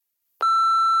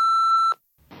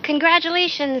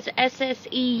Congratulations,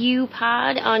 SSEU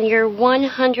Pod, on your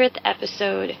 100th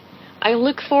episode. I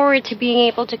look forward to being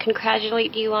able to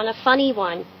congratulate you on a funny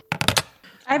one.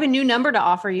 I have a new number to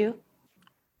offer you.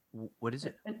 What is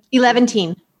it?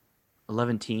 11-teen.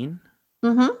 11-teen?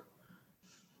 Mm-hmm.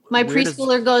 My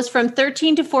preschooler goes from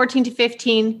 13 to 14 to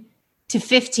 15 to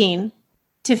 15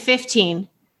 to 15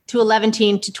 to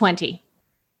 11-teen to 20.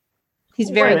 He's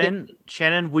very good.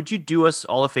 Shannon, would you do us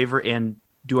all a favor and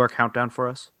do our countdown for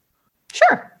us?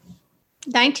 Sure.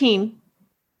 19,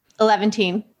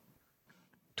 11-teen,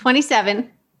 27,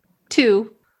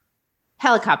 2,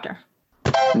 helicopter.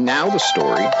 Now the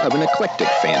story of an eclectic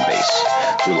fan base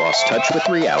who lost touch with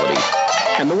reality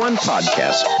and the one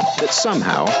podcast that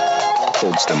somehow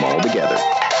holds them all together.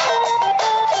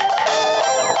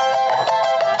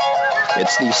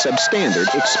 It's the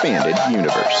Substandard Expanded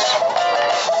Universe.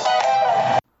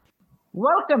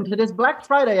 Welcome to this Black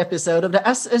Friday episode of the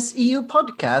SSEU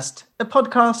podcast, a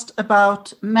podcast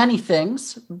about many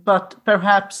things, but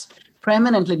perhaps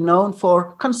preeminently known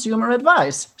for consumer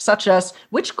advice, such as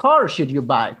which car should you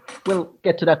buy? We'll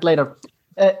get to that later.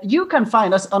 You can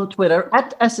find us on Twitter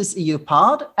at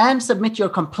SSEUpod and submit your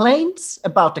complaints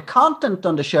about the content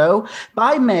on the show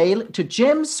by mail to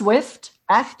Jim Swift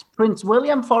at Prince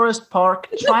William Forest Park,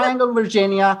 Triangle,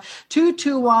 Virginia,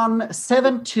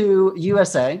 22172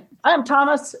 USA. I am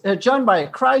Thomas, joined by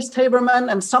Christ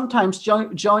Haberman and sometimes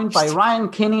joined by Ryan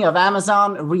Kinney of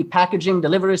Amazon Repackaging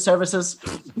Delivery Services.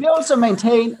 We also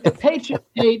maintain a Patreon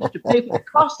page to pay for the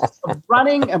costs of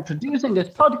running and producing this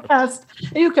podcast.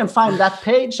 And you can find that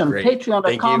page on patreon.com.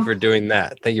 Thank you for doing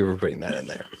that. Thank you for putting that in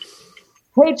there.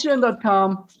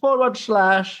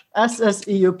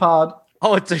 Patreon.com/SSEUpod.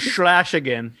 Oh, it's a slash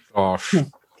again. Oh,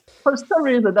 For some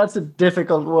reason, that's a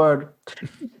difficult word.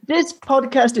 This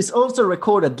podcast is also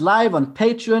recorded live on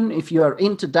Patreon if you are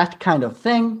into that kind of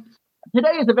thing.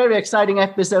 Today is a very exciting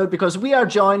episode because we are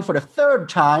joined for the third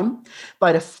time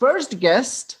by the first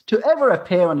guest to ever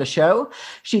appear on the show.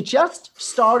 She just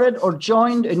started or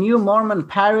joined a new Mormon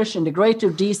parish in the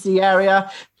greater DC area.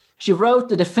 She wrote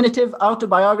the definitive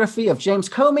autobiography of James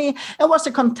Comey and was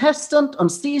a contestant on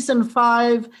season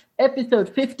 5, episode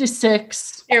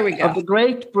 56 Here we go. of the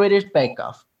Great British Bake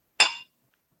Off.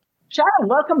 Sharon,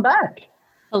 welcome back.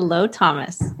 Hello,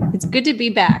 Thomas. It's good to be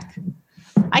back.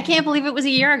 I can't believe it was a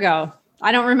year ago.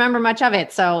 I don't remember much of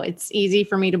it, so it's easy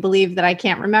for me to believe that I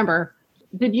can't remember.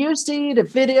 Did you see the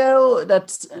video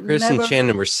that's Chris and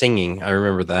Shannon were singing. I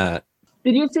remember that.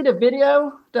 Did you see the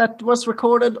video that was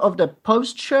recorded of the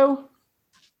post show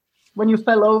when you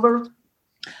fell over?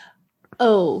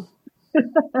 Oh.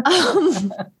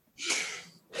 That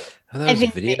was a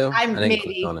video. I didn't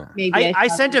click on it. Maybe I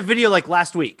sent a video like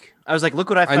last week. I was like, look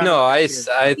what I found. I know. I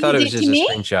thought it was just a me?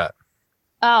 screenshot.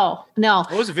 Oh, no.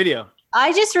 What was the video?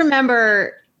 I just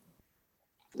remember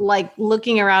like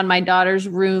looking around my daughter's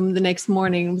room the next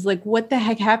morning and was like, what the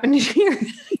heck happened here?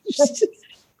 Just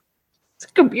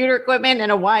computer equipment and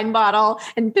a wine bottle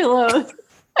and pillows.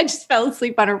 I just fell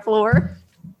asleep on her floor.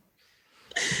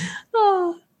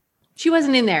 Oh, she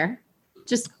wasn't in there.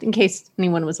 Just in case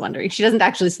anyone was wondering. She doesn't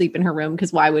actually sleep in her room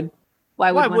because why would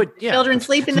children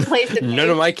sleep in the place that None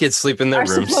of my kids sleep in their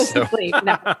rooms. To sleep?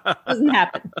 No, doesn't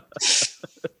happen.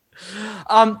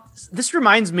 This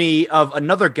reminds me of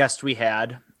another guest we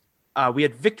had. We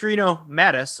had Victorino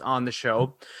Mattis on the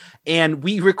show, and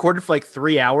we recorded for like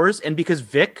 3 hours. And because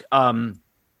Vic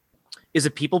is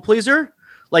a people pleaser,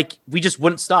 like we just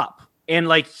wouldn't stop. And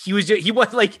like he was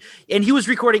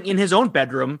recording in his own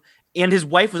bedroom, and his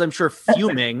wife was, I'm sure,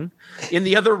 fuming in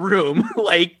the other room,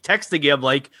 like texting him,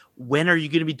 like, "When are you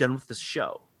going to be done with this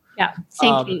show?" Yeah,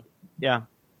 same. Yeah.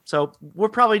 So we're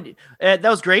probably that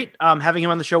was great. Having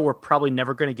him on the show. We're probably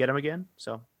never going to get him again.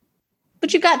 So,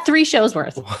 but you got 3 shows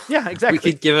worth. Yeah, exactly.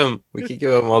 We could give him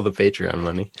all the Patreon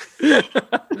money.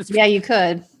 Yeah, you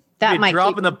could. That might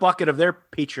drop in the bucket of their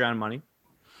Patreon money.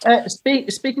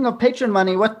 Speaking of Patreon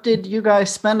money, what did you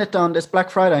guys spend it on this Black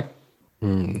Friday?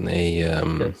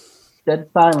 Dead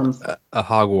silence. A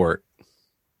hogwart.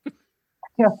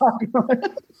 It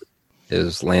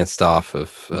was lanced off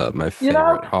of my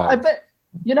favorite hog. I bet.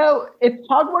 If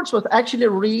Hogwarts was actually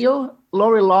real,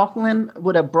 Lori Loughlin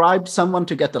would have bribed someone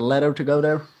to get the letter to go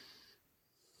there.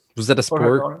 Was that a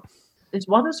sport? Is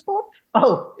what a sport?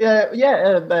 Oh,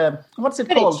 yeah. What's it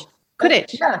called?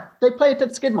 Quidditch. Yeah, they play it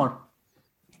at Skidmore.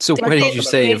 So why did you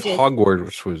say if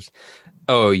Hogwarts was...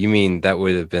 Oh, you mean that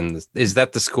would have been... Is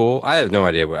that the school? I have no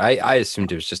idea. I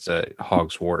assumed it was just a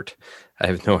Hogswort. I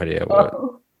have no idea what...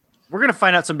 We're going to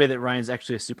find out someday that Ryan's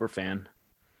actually a super fan.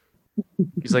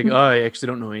 He's like, oh, I actually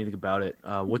don't know anything about it.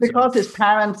 What's because his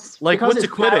parents what's a parents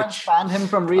Quidditch? banned him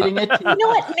from reading it. You know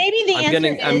what? Maybe the answer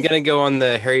is I'm gonna go on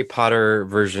the Harry Potter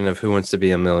version of Who Wants to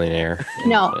Be a Millionaire.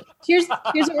 no. Here's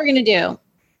what we're gonna do.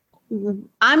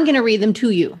 I'm gonna read them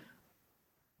to you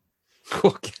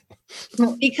Okay.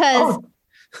 because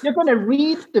You're going to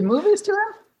read the movies to him?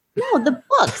 no, the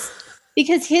books.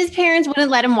 Because his parents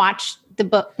wouldn't let him watch the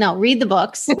book. No, read the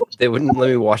books. They wouldn't let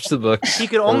me watch the books. He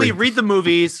could only read the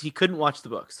movies. He couldn't watch the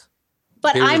books.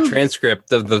 But Here's I'm a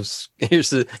transcript of those. Here's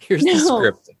the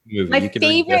script of the movie. my You can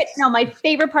read favorite. this. No, my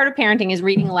favorite part of parenting is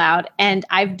reading aloud, and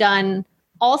I've done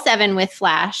all 7 with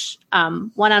Flash,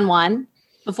 one-on-one.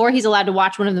 Before he's allowed to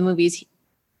watch one of the movies,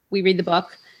 we read the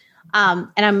book,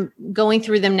 and I'm going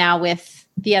through them now with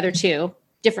the other 2,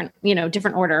 different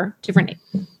order, different.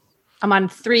 I'm on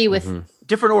 3 with.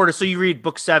 Different order. So you read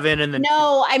book 7 and then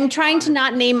No, I'm trying to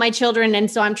not name my children,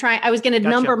 and so I was going to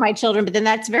number my children, but then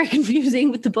that's very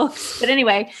confusing with the books. But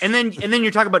anyway, and then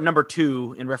you're talking about number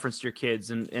 2 in reference to your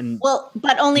kids, and well,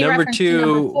 but only Number reference to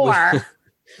 2.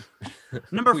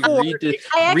 number 4. number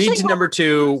 4. Read to number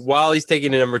 2 while he's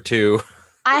taking to number 2.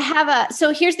 I have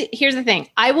so here's the thing.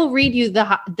 I will read you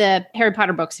the Harry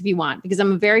Potter books if you want, because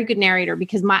I'm a very good narrator,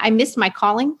 because I missed my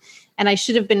calling and I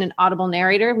should have been an Audible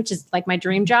narrator, which is like my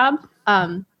dream job.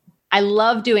 I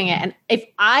love doing it. And if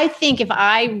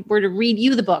I were to read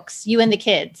you the books, you and the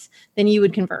kids, then you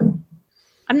would convert.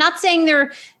 I'm not saying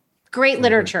they're great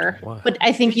literature, but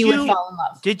I think you would fall in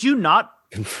love. Did you not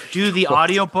do the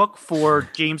audiobook for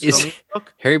James Comey's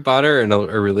book? Harry Potter and a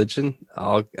religion?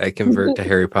 I convert to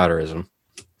Harry Potterism.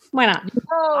 Why not?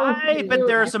 I bet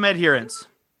there are some adherents.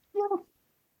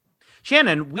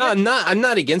 Shannon, I'm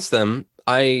not against them.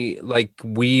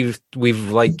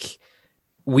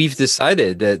 We've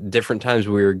decided at different times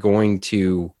we were going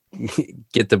to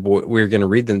we're going to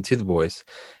read them to the boys,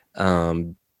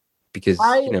 because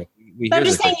But I'm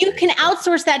just saying you can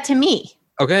outsource that to me.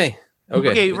 Okay,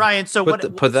 Ryan. So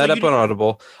put that up on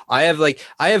Audible. I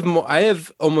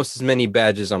have almost as many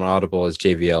badges on Audible as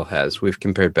JVL has. We've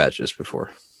compared badges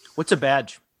before. What's a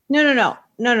badge? No.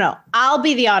 I'll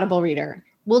be the Audible reader.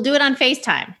 We'll do it on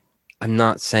FaceTime. I'm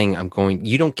not saying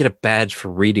you don't get a badge for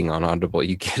reading on Audible.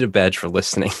 You get a badge for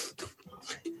listening.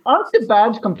 Aren't the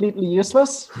badge completely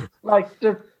useless?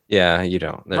 Yeah, you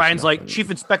don't. Ryan's like,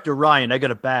 Chief Inspector Ryan, I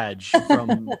got a badge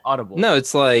from Audible. No,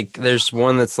 it's like there's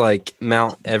one that's like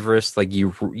Mount Everest. Like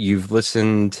you've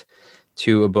listened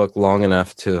to a book long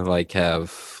enough to like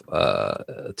have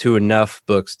to enough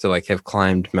books to like have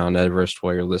climbed Mount Everest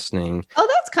while you're listening. Oh,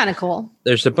 that's kind of cool.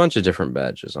 There's a bunch of different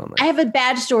badges on there. I have a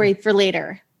badge story for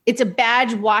later. It's a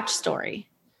badge watch story.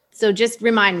 So just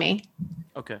remind me.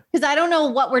 Okay. Because I don't know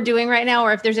what we're doing right now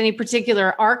or if there's any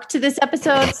particular arc to this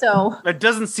episode. So it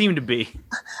doesn't seem to be.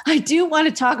 I do want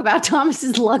to talk about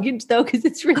Thomas's luggage though, because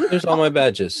it's really There's all my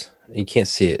badges. You can't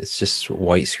see it. It's just a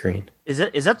white screen. Is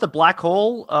that the black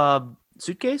hole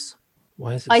suitcase?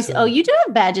 Why is it? Oh, you do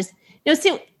have badges. No,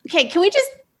 see, okay, can we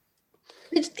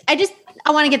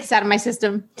I want to get this out of my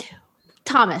system.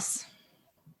 Thomas,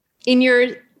 in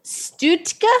your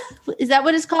Stutka, is that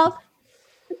what it's called?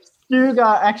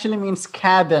 Stuga actually means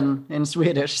cabin in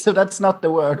Swedish, so that's not the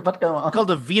word, but go on. It's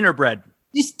called a wienerbread.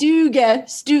 Stuga,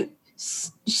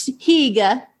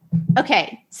 Higa.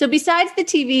 Okay, so besides the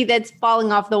TV that's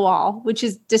falling off the wall, which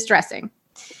is distressing,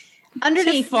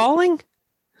 underneath falling.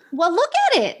 Well, look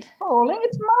at it. Oh,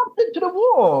 it's mounted to the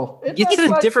wall. It's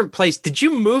in a different place. Did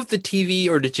you move the TV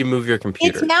or did you move your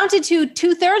computer? It's mounted to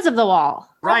 2/3 of the wall.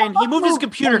 Ryan, he moved his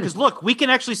computer because look, we can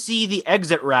actually see the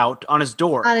exit route on his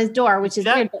door. On his door, which is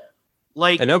weird.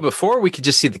 Like I know before we could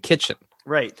just see the kitchen.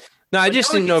 Right. No, I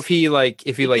just didn't know if he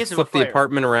flipped the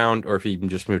apartment around or if he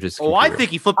just moved his computer. Oh, I think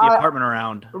he flipped the apartment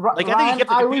around. I think he kept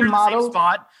the computer in the same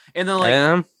spot and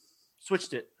then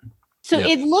switched it. So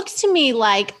it looks to me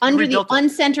like under the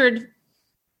uncentered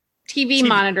TV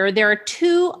monitor, there are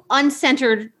 2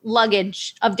 uncentered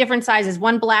luggage of different sizes,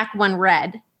 one black, one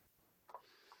red.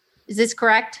 Is this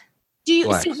correct?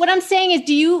 So what I'm saying is,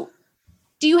 do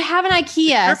you have an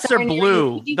IKEA? The strips are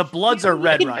blue. The bloods are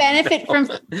red. You benefit from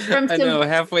I know.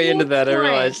 Halfway into that, I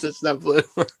realized it's not blue.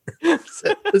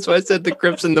 That's why I said the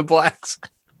crypts and the blacks.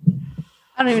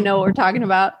 I don't even know what we're talking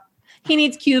about. He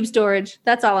needs cube storage.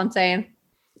 That's all I'm saying.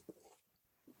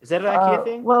 Is that an IKEA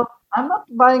thing? Well, I'm not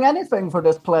buying anything for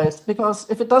this place because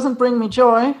if it doesn't bring me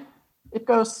joy, it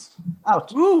goes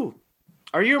out. Ooh,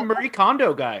 are you a Marie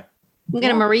Kondo guy? I'm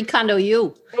gonna Marie Kondo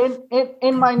you.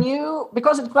 In my new,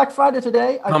 because it's Black Friday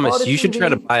today. Thomas, you should try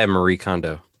to buy a Marie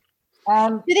Kondo.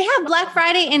 And do they have Black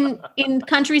Friday in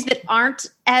countries that aren't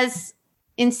as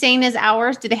insane as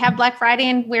ours? Do they have Black Friday?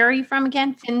 And where are you from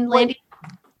again? Finlandia.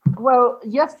 Well,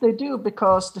 yes, they do,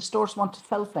 because the stores want to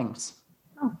sell things.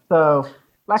 So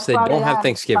Black So they Friday don't have and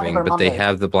Thanksgiving, Cyber but they Monday.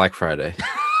 have the Black Friday.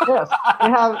 Yes,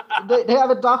 they have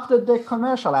adopted the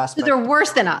commercial So aspect. they're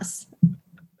worse than us.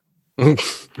 I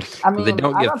mean, They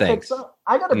don't I give don't think thanks. so.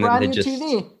 I got a And then brand they new just-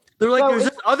 TV. They're like, So there's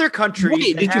it's- this other country.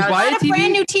 Wait, that did you has- buy Got a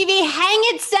brand new TV. Hang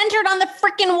it centered on the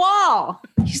freaking wall.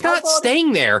 He's not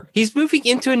staying there. He's moving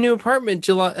into a new apartment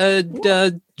July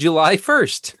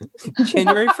 1st.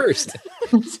 January 1st.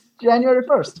 January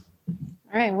 1st.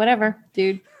 All right, whatever,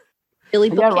 dude. Billy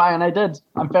Yeah, Book- Ryan, I did.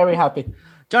 I'm very happy.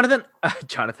 Jonathan,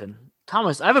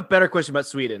 Thomas, I have a better question about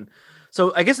Sweden.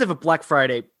 So I guess they have a Black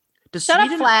Friday. Shut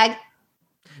up, Flag.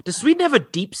 Does Sweden have a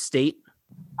deep state?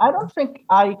 I don't think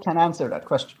I can answer that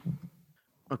question.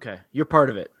 Okay, you're part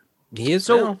of it. He is.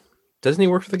 So- So doesn't he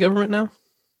work for the government now?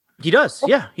 He does.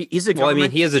 Yeah, he's a Well, I mean,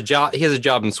 government. he has a job. He has a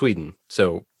job in Sweden,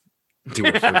 so he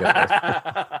works for the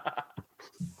government.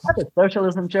 That's a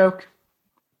socialism joke.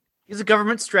 He's a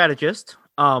government strategist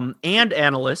and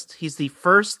analyst. He's the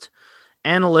first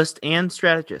analyst and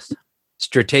strategist.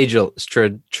 Strategical,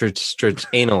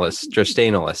 analyst.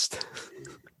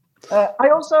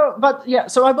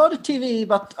 So I bought a TV,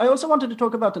 but I also wanted to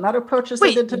talk about another purchase I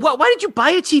Wait, did. today. why did you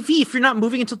buy a TV if you're not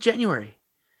moving until January?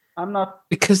 I'm not.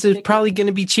 Because it's probably going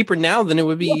to be cheaper now than it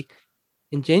would be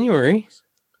in January.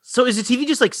 So is the TV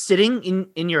just like sitting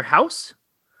in your house?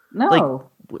 No.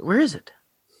 Like, where is it?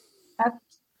 At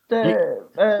the.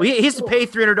 Well, he has to pay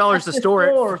 $300 to store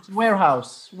it. Store,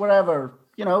 warehouse, wherever.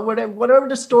 Whatever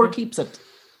the store keeps it.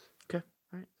 Okay.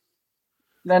 All right.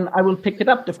 Then I will pick it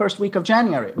up the first week of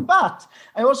January. But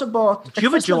I also bought. Do you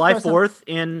have a Christmas July present. 4th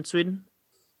in Sweden?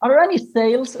 Are there any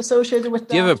sales associated with that?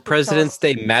 Do you have a Because- President's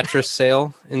Day mattress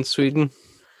sale in Sweden?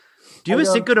 Do you have a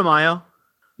I Cinco de Mayo?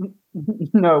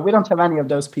 No, we don't have any of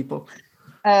those people.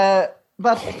 What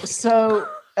was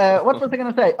I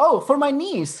going to say? Oh, for my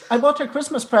niece, I bought her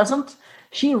Christmas present.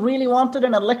 She really wanted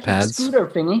an electric Pads. scooter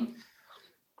thingy.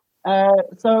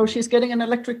 So she's getting an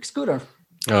electric scooter.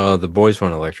 Oh, the boys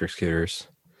want electric scooters.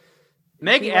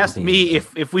 Meg asked me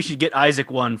if we should get Isaac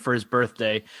one for his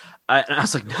birthday. And I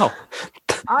was like, no.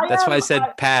 That's why I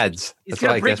said pads. He's That's why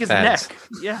going I to break guess his pads. neck.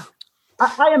 Yeah.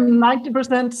 I am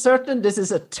 90% certain this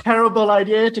is a terrible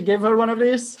idea to give her one of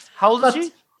these. How old is But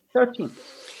she? 13.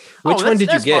 Which one did you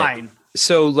that's get? Fine.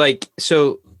 So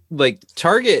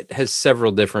Target has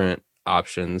several different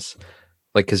options.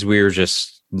 Like, because we were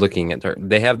just looking at Target.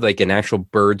 They have like an actual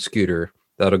bird scooter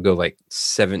that'll go like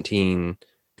 17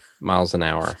 miles an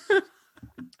hour.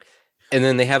 And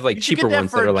then they have like You should cheaper get that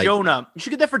ones for that are like Jonah. You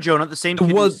should get that for Jonah. The same kid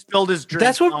who Well, spilled his drink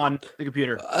that's what- on the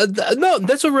computer. no,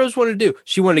 that's what Rose wanted to do.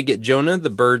 She wanted to get Jonah the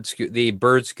bird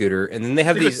scooter, and then they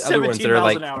have It goes these other ones 17 that are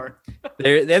miles like an hour.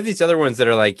 they have these other ones that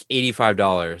are like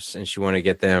 $85, and she wanted to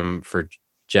get them for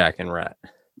Jack and Rat,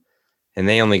 and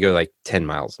they only go like 10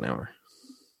 miles an hour.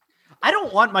 I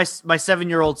don't want my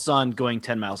 7-year-old son going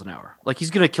 10 miles an hour. Like, he's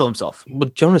going to kill himself. Well,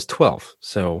 Jonah's 12,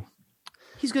 so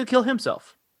He's going to kill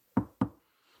himself.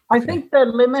 I think the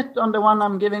limit on the one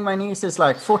I'm giving my niece is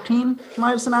like 14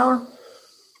 miles an hour.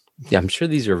 yeah, I'm sure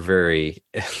these are very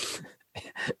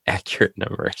accurate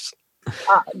numbers.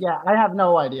 Yeah, I have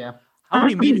no idea.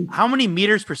 How many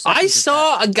meters per second? I is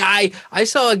that?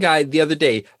 saw a guy the other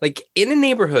day, like in a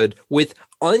neighborhood with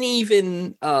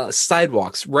uneven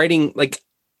sidewalks, riding like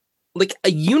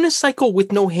a unicycle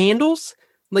with no handles.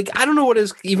 Like, I don't know what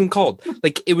it's even called.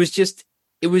 Like, it was just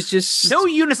No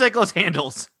unicycle has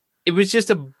handles. it was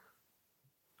just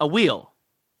A wheel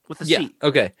with a yeah. seat.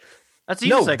 Okay. That's a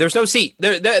No, unicycle. there's no seat.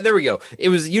 There we go. It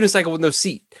was a unicycle with no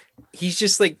seat. He's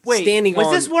just like standing was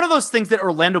on. this one of those things that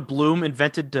Orlando Bloom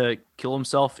invented to kill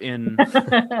himself in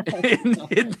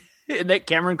in that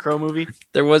Cameron Crowe movie?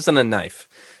 There wasn't a knife.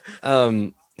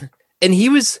 And he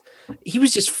was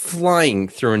just flying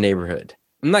through a neighborhood.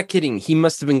 I'm not kidding. He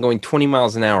must have been going 20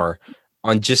 miles an hour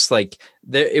on just like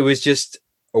there. It was just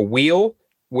a wheel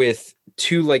with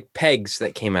two like pegs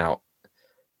that came out,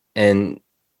 and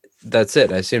that's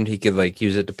it. I assumed he could like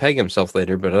use it to peg himself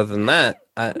later, but other than that,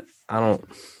 I don't.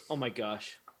 Oh my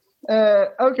gosh.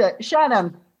 Okay,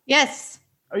 Shannon, Yes.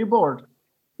 are you bored?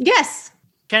 Yes.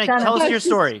 Can Shannon, tell us yes, your yes.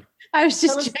 story? I was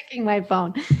Tell just us- checking my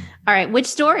phone. All right. Which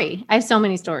story? I have so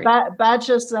many stories.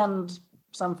 Badges and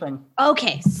something.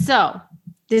 Okay, so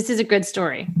this is a good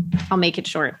story. I'll make it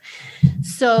short.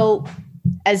 So,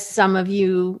 as some of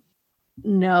you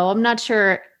know, I'm not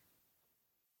sure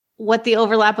what the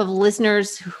overlap of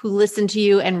listeners who listen to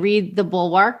you and read the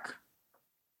Bulwark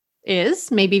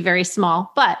is. Maybe very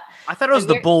small, but I thought it was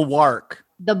the bulwark.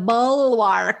 the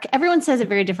Bulwark. Everyone says it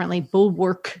very differently.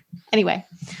 Bulwark. Anyway,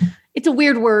 it's a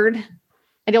weird word.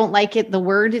 I don't like it. The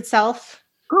word itself.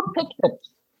 Who picked it?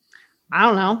 I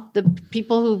don't know, the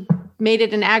people who made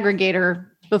it an aggregator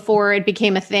before it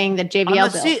became a thing that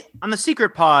JVL built. On the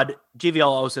secret pod, JVL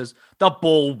always says the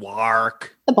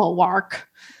bulwark. The bulwark.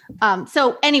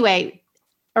 So anyway,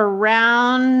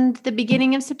 around the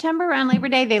beginning of September, around Labor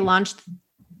Day, they launched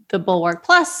the Bulwark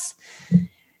Plus.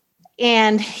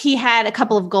 And he had a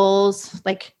couple of goals,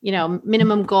 like,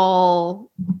 minimum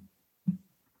goal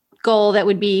that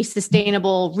would be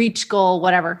sustainable, reach goal,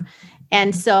 whatever.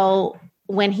 And so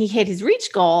when he hit his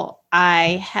reach goal,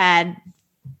 I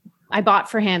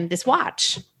bought for him this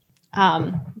watch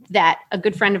that a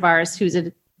good friend of ours who's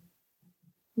a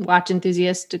watch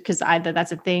enthusiast, because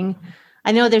that's a thing.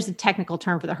 I know there's a technical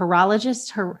term for the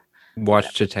horologist,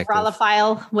 watch detective,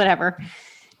 holophile, whatever.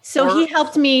 So he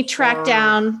helped me track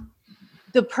down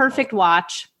the perfect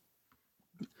watch.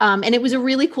 And it was a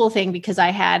really cool thing because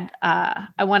I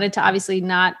wanted to obviously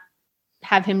not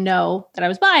have him know that I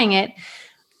was buying it,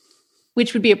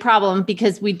 which would be a problem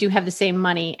because we do have the same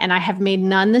money and I have made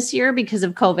none this year because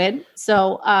of COVID.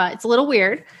 So it's a little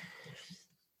weird.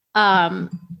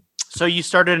 So you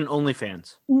started an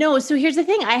OnlyFans? No. So here's the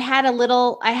thing. I have a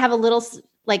little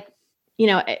like,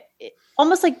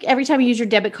 almost like every time you use your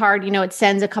debit card, it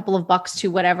sends a couple of bucks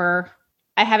to whatever.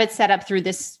 I have it set up through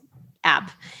this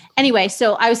app. Anyway,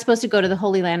 so I was supposed to go to the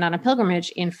Holy Land on a pilgrimage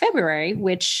in February,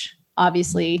 which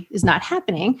obviously is not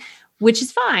happening, which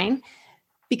is fine.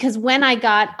 Because when I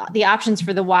got the options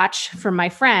for the watch from my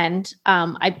friend,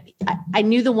 I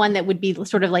knew the one that would be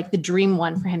sort of like the dream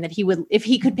one for him, that he would, if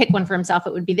he could pick one for himself,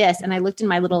 it would be this. And I looked in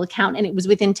my little account and it was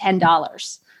within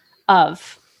 $10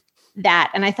 of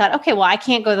that. And I thought, okay, well, I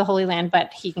can't go to the Holy Land,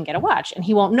 but he can get a watch and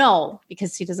he won't know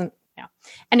because he doesn't know.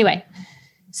 Anyway,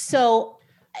 so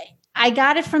I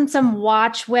got it from some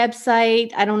watch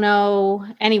website. I don't know.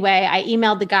 Anyway, I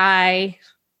emailed the guy,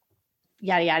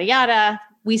 yada, yada, yada.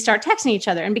 We start texting each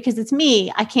other. And because it's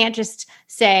me, I can't just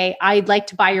say, I'd like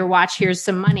to buy your watch. Here's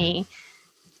some money.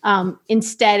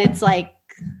 Instead, it's like,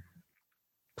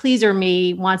 Pleaser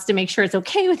me wants to make sure it's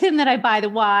okay with him that I buy the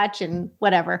watch and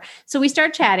whatever. So we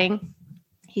start chatting.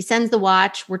 He sends the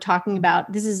watch. We're talking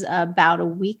about, this is about a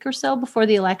week or so before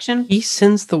the election. He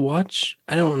sends the watch?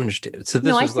 I don't understand. So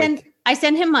this I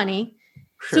send him money.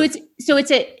 Sure.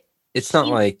 It's not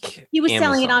like he was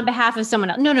Amazon. selling it on behalf of someone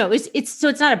else. No, it's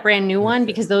not a brand new one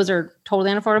because those are totally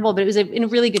unaffordable, but it was in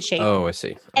really good shape. Oh, I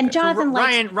see. Okay. And Jonathan,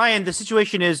 Ryan, the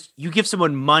situation is you give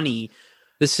someone money.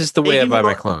 This is the way I buy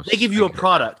my clothes. They give you a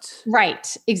product.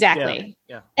 Right, exactly.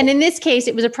 Yeah. And in this case,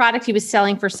 it was a product he was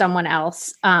selling for someone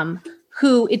else,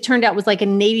 who it turned out was like a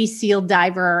Navy SEAL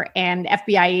diver and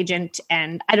FBI agent.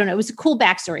 And I don't know, it was a cool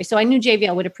backstory. So I knew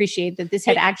JVL would appreciate that this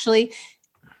had actually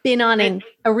been on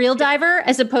a real diver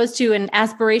as opposed to an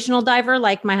aspirational diver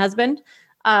like my husband.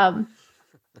 Kind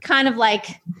of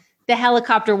like the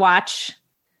helicopter watch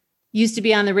used to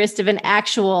be on the wrist of an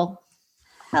actual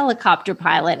helicopter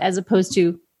pilot as opposed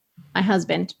to my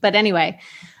husband. But anyway.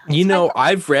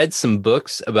 I've read some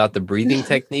books about the breathing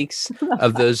techniques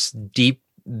of those deep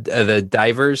the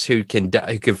divers who can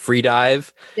free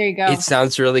dive. There you go. It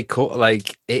sounds really cool.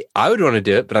 Like I would want to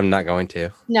do it, but I'm not going to.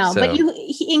 No, but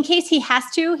in case he has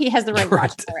to, he has the right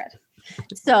watch for it.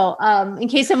 So, in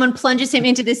case someone plunges him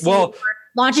into the sea or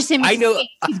launches him,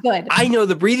 he's good. I know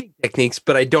the breathing techniques,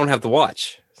 but I don't have the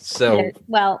watch. So,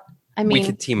 we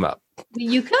could team up.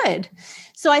 You could.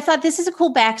 So I thought this is a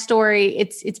cool backstory.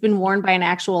 It's been worn by an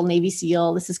actual Navy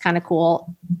SEAL. This is kind of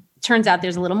cool. Turns out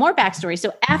there's a little more backstory.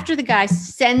 So after the guy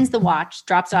sends the watch,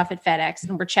 drops it off at FedEx,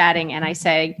 and we're chatting, and I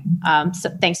say,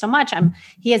 thanks so much.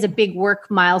 He has a big work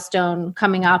milestone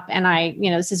coming up, and I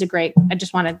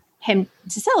just wanted him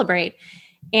to celebrate.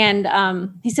 And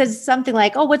he says something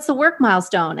like, oh, what's the work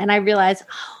milestone? And I realized,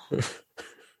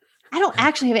 I don't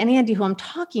actually have any idea who I'm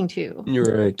talking to.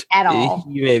 You're right. At all.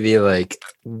 You may be like,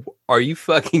 are you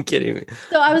fucking kidding me?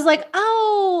 So I was like,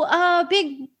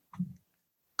 big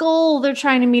goal they're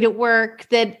trying to meet at work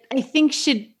that I think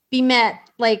should be met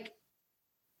like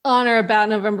on or about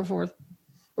November 4th.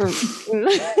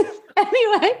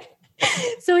 Anyway,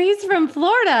 so he's from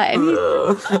Florida and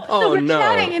he's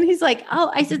chatting and he's like,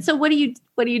 I said, so what do you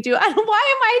do? Why am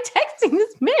I texting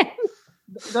this man?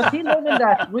 Does he live in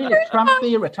that really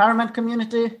Trumpy retirement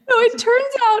community? No, it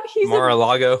turns out he's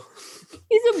Mar-a-Lago.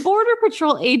 He's a Border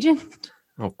Patrol agent.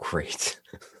 Oh, great.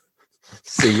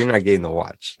 So you're not getting the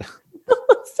watch.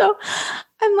 So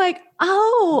I'm like,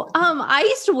 I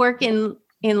used to work in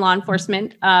law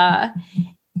enforcement. And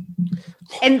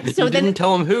so you didn't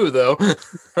tell him who, though.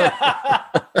 I'm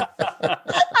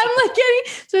like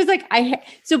so he's like,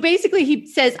 so basically he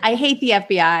says, I hate the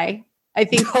FBI. I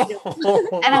think,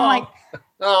 and I'm like,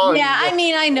 Oh, yeah, no. I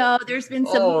mean, I know there's been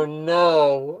some. Oh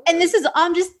no! And this is,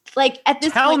 I'm just like at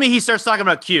this Tell point. me he starts talking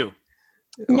about Q.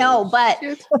 No, but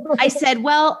I said,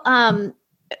 well,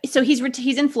 so he's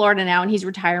in Florida now and he's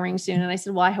retiring soon. And I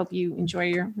said, well, I hope you enjoy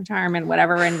your retirement,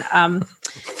 whatever. And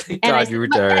Thank and God I said, you're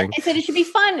retiring. I said it should be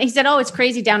fun. He said, oh, it's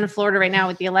crazy down in Florida right now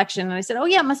with the election. And I said, oh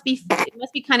yeah, it must be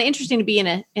kind of interesting to be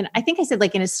in I think I said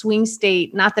like in a swing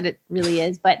state. Not that it really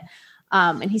is, but.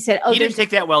 And he said, "Oh, He didn't take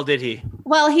that well, did he?"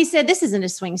 Well, he said this isn't a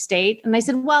swing state, and I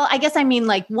said, "Well, I guess I mean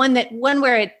like one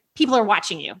where people are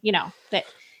watching you, you know." That,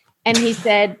 and he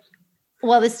said,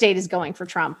 "Well, this state is going for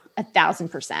Trump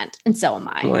 1,000%, and so am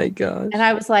I." Oh my God! And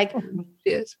I was like,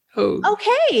 Yes. Oh.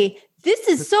 "Okay, this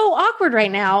is so awkward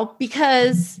right now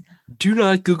because." Do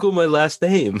not Google my last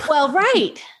name. Well,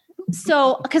 right.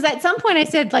 So, because at some point I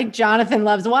said like Jonathan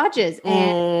loves watches,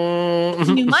 and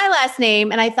he knew my last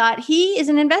name, and I thought he is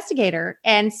an investigator,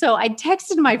 and so I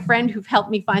texted my friend who helped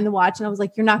me find the watch, and I was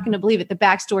like, "You're not going to believe it. The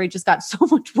backstory just got so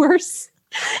much worse."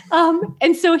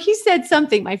 And so he said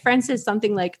something. My friend says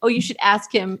something like, "Oh, you should ask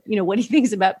him, you know, what he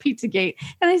thinks about Pizzagate."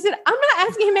 And I said, "I'm not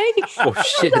asking him anything. Oh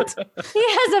shit! He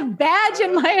has a badge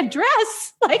and my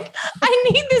address. Like,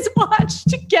 I need this watch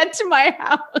to get to my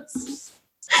house."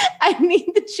 I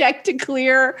need the check to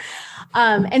clear.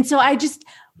 And so I just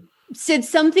said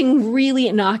something really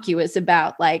innocuous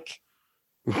about like,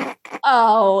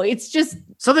 oh, it's just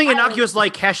Something innocuous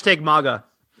like hashtag MAGA.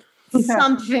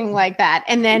 something like that.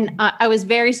 And then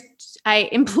I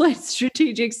employed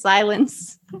strategic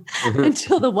silence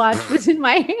until the watch was in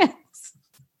my hands.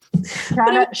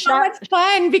 But it was so much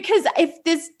fun because if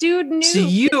this dude knew.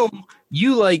 See,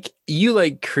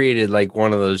 you created like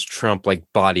one of those Trump like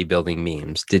bodybuilding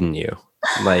memes, didn't you?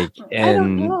 Like, and I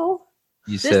don't know.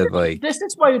 you said like this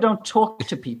is why you don't talk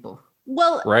to people.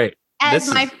 Well, right. as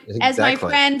my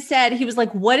friend said, he was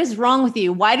like, "What is wrong with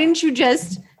you? Why didn't you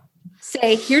just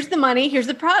say, here's the money, here's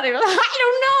the product?" I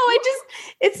don't know.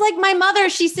 It's like my mother,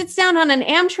 she sits down on an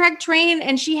Amtrak train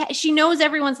and she knows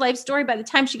everyone's life story by the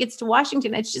time she gets to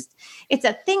Washington. It's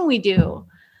a thing we do.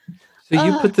 So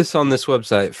you put this on this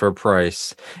website for a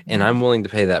price, and I'm willing to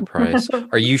pay that price.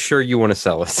 Are you sure you want to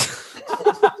sell it?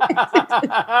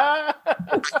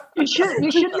 You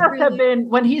should not have been,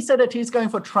 when he said that he's going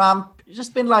for Trump, you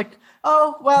just been like,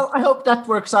 "Oh, well, I hope that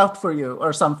works out for you,"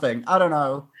 or something. I don't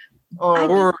know.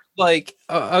 Or like,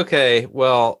 okay,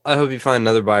 well, I hope you find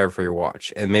another buyer for your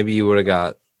watch, and maybe you would have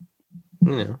got,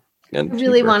 you know. I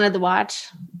really wanted the watch.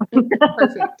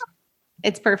 Perfect.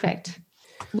 It's perfect.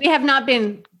 We have not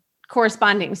been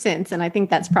corresponding since, and I think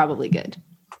that's probably good.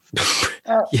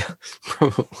 Yeah,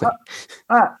 probably.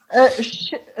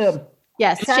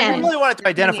 Yes, I Shannon. really wanted to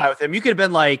identify with him. You could have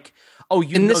been like, "Oh,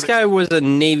 you." And know this guy was a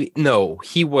Navy. No,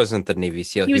 he wasn't the Navy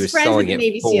SEAL. He was friends with the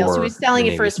Navy SEALs. He was selling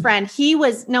it for his friend. He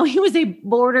was a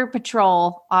Border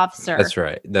Patrol officer. That's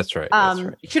right. That's right.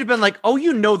 You should have been like, "Oh,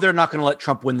 you know, they're not going to let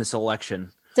Trump win this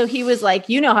election." So he was like,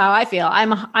 "You know how I feel.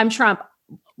 I'm Trump."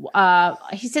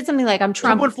 He said something like, "I'm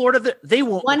Trump." In Florida, they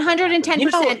won't.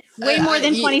 110%, way more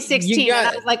than 2016. And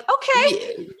I was like,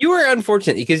 "Okay." You were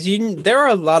unfortunate because there are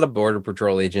a lot of Border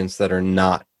Patrol agents that are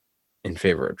not in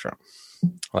favor of Trump.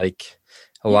 Like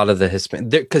a lot of the Hispanic,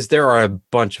 because there are a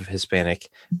bunch of Hispanic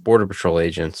Border Patrol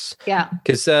agents. Yeah.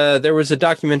 Because there was a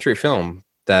documentary film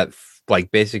that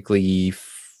like basically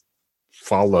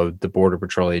followed the Border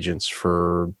Patrol agents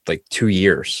for like 2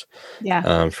 years.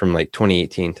 Yeah. From like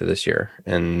 2018 to this year.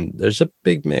 And there's a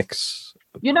big mix.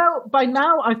 You know, by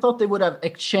now I thought they would have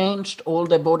exchanged all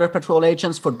the Border Patrol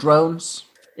agents for drones.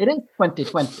 It is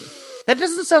 2020. That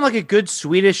doesn't sound like a good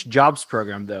Swedish jobs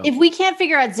program, though. If we can't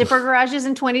figure out zipper garages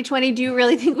in 2020, do you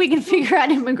really think we can figure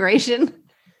out immigration?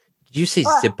 Did you say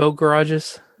Zippo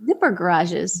garages? Zipper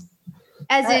garages.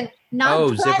 As in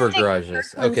not zipper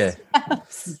garages. Okay.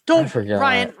 Don't, I forgot.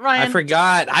 Ryan. I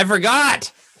forgot.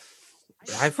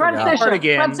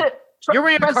 Cardigan. You're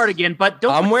wearing a cardigan, but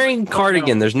don't. I'm wearing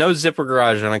cardigan. There's no zipper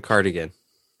garage on a cardigan.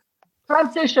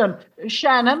 Transition.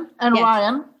 Shannon and Yes.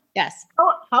 Ryan. Yes.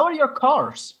 How are your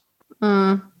cars?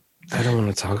 I don't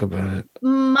want to talk about it.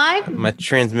 My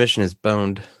transmission is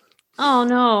boned. Oh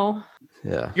no.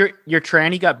 Yeah. Your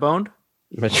tranny got boned?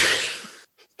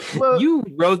 Well, You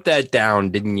wrote that down,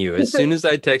 didn't you? As soon as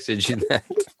I texted you that.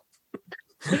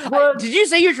 Did you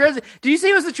say Did you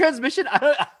say it was the transmission?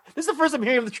 This is the first I'm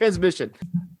hearing of the transmission.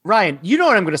 Ryan, you know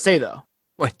what I'm going to say though.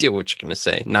 I idea what you're going to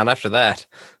say. Not after that.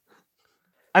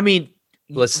 I mean,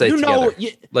 Let's say it together.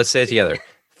 Let's say it together.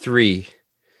 3,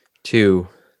 2,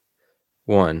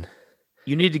 1.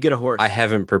 You need to get a horse. I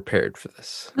haven't prepared for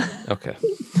this. Okay.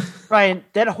 Ryan,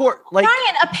 that horse, like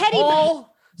Ryan, a petty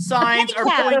all signs are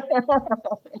cat. pointing.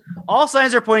 All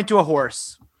signs are pointing to a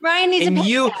horse. Ryan needs And a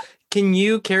petty you, cat. Can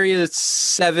you carry a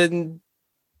seven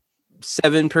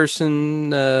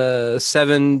person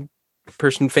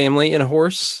family in a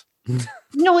horse?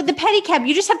 No, with the pedicab,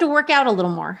 you just have to work out a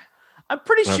little more. I'm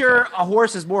pretty sure a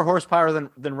horse has more horsepower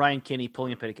than Ryan Kinney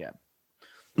pulling a pedicab.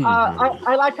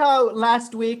 I like how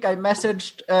last week I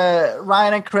messaged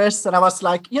Ryan and Chris, and I was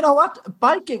like, you know what?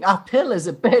 Biking uphill is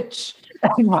a bitch.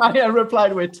 And Ryan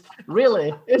replied with,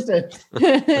 really? Is it?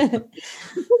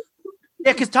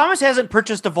 Yeah, because Thomas hasn't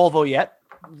purchased a Volvo yet.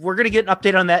 We're going to get an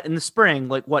update on that in the spring,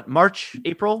 like what, March,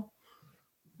 April?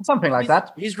 Something like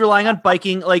that. He's relying on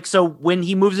biking. Like, so when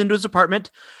he moves into his apartment,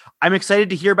 I'm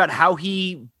excited to hear about how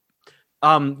he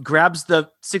grabs the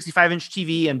 65-inch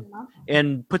TV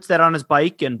and puts that on his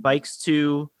bike and bikes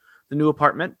to the new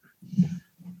apartment.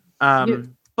 But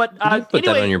you put anyway,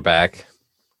 that on your back.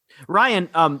 Ryan,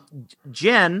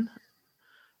 Jen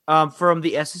from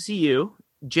the SCU,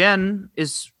 Jen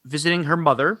is visiting her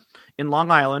mother in Long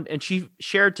Island, and she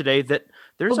shared today that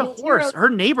there's a horse. Her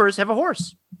neighbors have a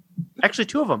horse. Actually,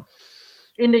 2 of them.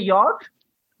 In the yard?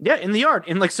 Yeah, in the yard,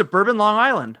 in like suburban Long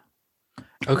Island.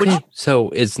 Okay, so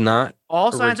it's not All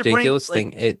a signs ridiculous are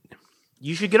pointing, thing.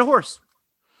 You should get a horse.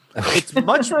 It's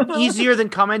much easier than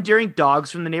commandeering dogs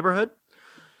from the neighborhood.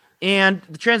 And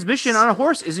the transmission on a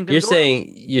horse isn't going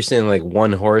to You're saying like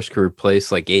one horse could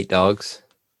replace like 8 dogs?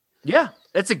 Yeah,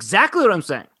 that's exactly what I'm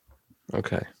saying.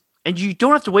 Okay. And you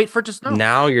don't have to wait for it to snow.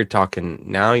 Now you're talking.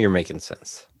 Now you're making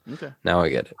sense. Okay. Now I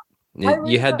get it.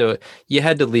 You had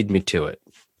to lead me to it,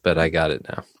 but I got it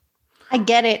now. I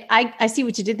get it. I see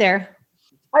what you did there.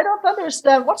 I don't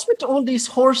understand. What's with all these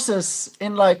horses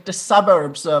in like the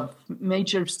suburbs of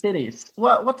major cities?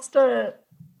 What's the...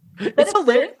 It's a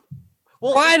thing.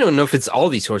 Well, I don't know if it's all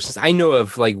these horses. I know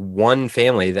of like one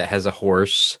family that has a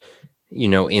horse,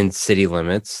 in city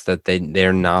limits that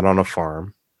they're not on a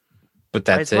farm, but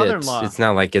that's it. It's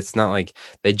not like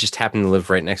they just happen to live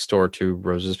right next door to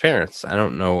Rose's parents. I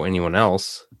don't know anyone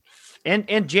else.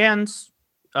 And Jan's,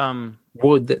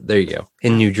 well, there you go,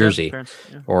 in New Jersey parents,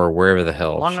 or wherever the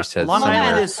hell she said. Long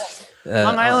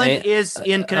Island is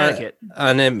in Connecticut.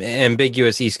 An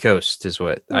ambiguous East Coast is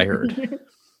what I heard.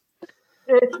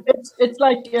 It's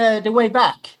like The Way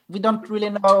Back. We don't really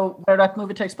know where that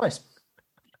movie takes place.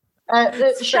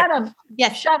 Shannon.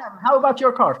 Yes. Shannon, how about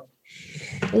your car?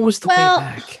 What was The Way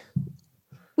Back?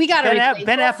 We got it.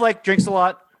 Ben Affleck drinks a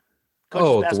lot.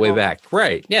 The Way Back.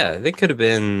 Right. Yeah. They could have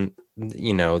been,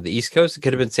 the East Coast. It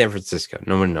could have been San Francisco.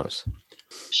 No one knows.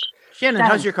 Shannon,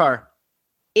 how's your car?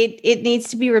 It needs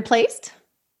to be replaced.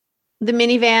 The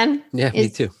minivan. Yeah, me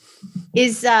too.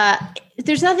 There's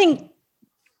nothing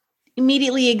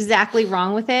immediately exactly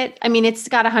wrong with it. I mean, it's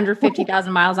got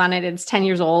 150,000 miles on it. It's 10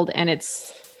 years old. And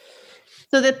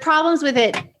so the problems with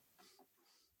it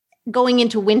going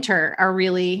into winter are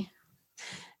really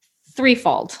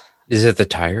threefold. Is it the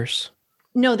tires?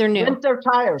 No, they're new. Winter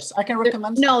tires. I can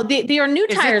recommend. No, they are new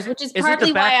tires, which is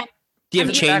partly why. Do you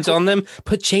have chains on them?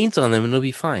 Put chains on them and it'll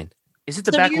be fine. Is it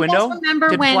the back window?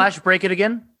 Did Flash break it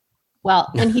again? Well,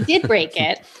 and he did break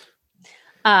it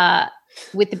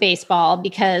with the baseball,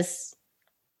 because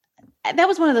that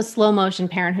was one of those slow motion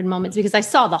parenthood moments, because I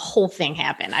saw the whole thing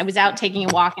happen. I was out taking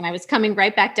a walk and I was coming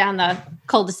right back down the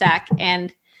cul-de-sac,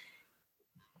 and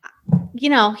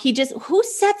he just, who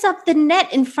sets up the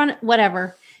net in front of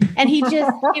whatever? And he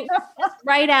just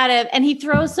right out of, and he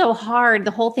throws so hard.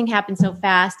 The whole thing happened so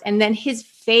fast. And then his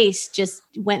face just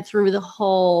went through the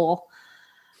whole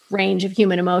range of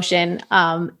human emotion.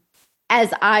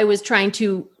 As I was trying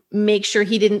to make sure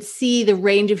he didn't see the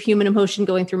range of human emotion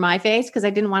going through my face, because I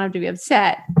didn't want him to be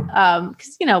upset.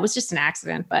 Because, it was just an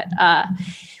accident. But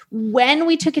when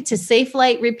we took it to Safe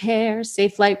Light Repair,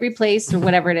 Safe Light Replace, or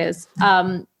whatever it is,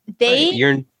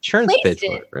 your insurance paid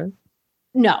for it, right?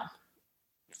 No.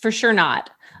 For sure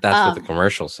not. That's what the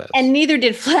commercial says. And neither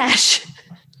did Flash.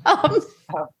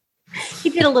 He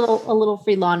did a little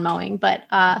free lawn mowing, but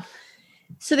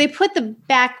so they put the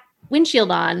back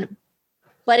windshield on,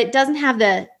 but it doesn't have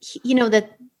the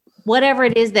whatever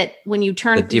it is that when you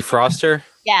turn the defroster.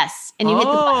 Yes, and you hit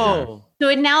the button. So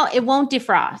it won't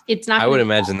defrost. It's not. I would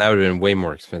imagine that would have been way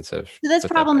more expensive. So that's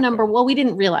problem number. Well, we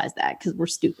didn't realize that because we're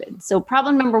stupid. So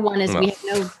problem number one is we have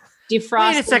no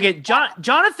defrost. Wait a second.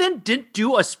 Jonathan didn't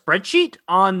do a spreadsheet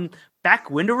on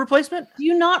back window replacement? Do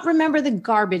you not remember the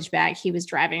garbage bag he was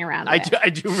driving around with? I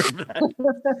do remember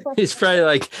that. He's probably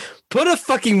like, put a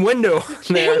fucking window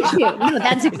there. No,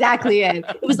 that's exactly it.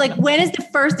 It was like, when is the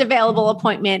first available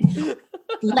appointment?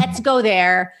 Let's go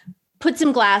there. Put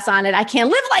some glass on it. I can't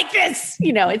live like this.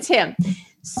 It's him.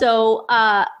 So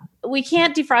we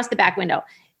can't defrost the back window.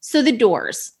 So the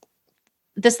doors.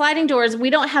 the sliding doors, we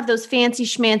don't have those fancy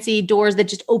schmancy doors that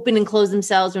just open and close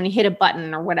themselves when you hit a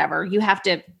button or whatever. You have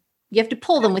to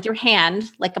pull them with your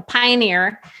hand like a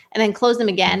pioneer and then close them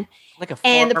again.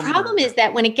 And the problem is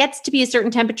that when it gets to be a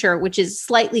certain temperature, which is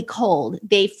slightly cold,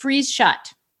 they freeze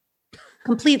shut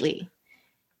completely.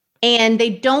 And they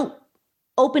don't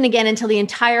open again until the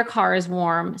entire car is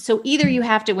warm. So either you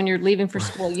have to, when you're leaving for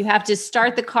school, you have to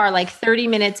start the car like 30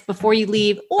 minutes before you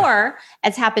leave, or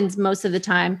as happens most of the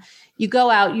time, you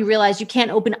go out, you realize you can't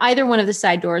open either one of the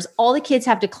side doors. All the kids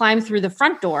have to climb through the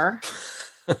front door.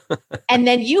 And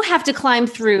then you have to climb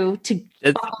through to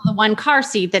buckle the one car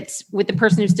seat that's with the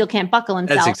person who still can't buckle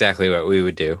himself. That's exactly what we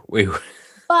would do.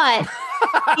 But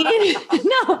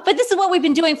but this is what we've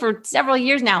been doing for several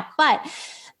years now. But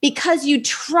because you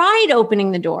tried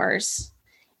opening the doors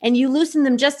and you loosen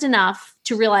them just enough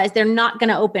to realize they're not going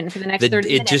to open for the next 30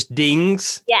 minutes. It just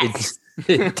dings. Yes.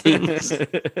 It dings.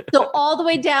 So all the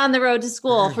way down the road to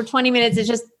school for 20 minutes, it's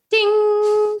just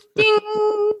ding, ding,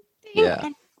 ding. Yeah.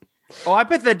 Oh, I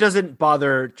bet that doesn't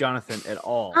bother Jonathan at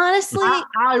all. Honestly,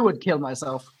 I would kill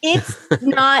myself. it's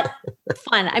not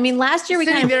fun. I mean, last year we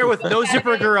Sitting there with no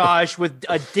zipper garage with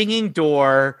a dinging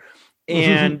door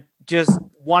and just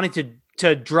wanting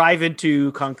to drive into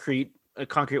a concrete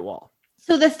wall.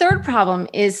 So the third problem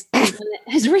is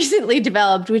has recently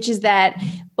developed, which is that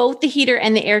both the heater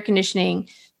and the air conditioning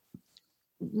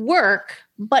work,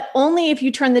 but only if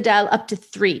you turn the dial up to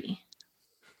 3.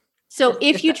 So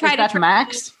if you try to turn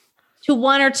max to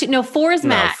 1 or 2, no, 4 is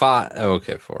max. 5. Oh,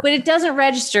 okay, 4. But it doesn't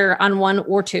register on 1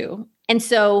 or 2. And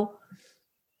so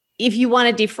if you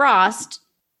want to defrost,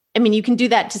 I mean, you can do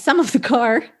that to some of the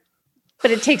car,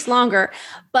 but it takes longer.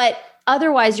 But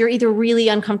otherwise, you're either really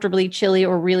uncomfortably chilly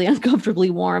or really uncomfortably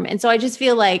warm. And so I just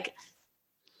feel like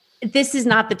this is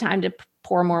not the time to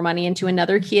pour more money into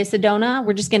another Kia Sedona.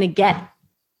 We're just going to get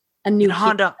a new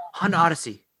Honda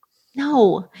Odyssey.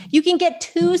 No, you can get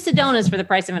 2 Sedonas for the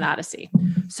price of an Odyssey.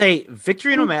 Say,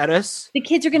 Victorino Mattis. The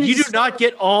kids are going to. You do not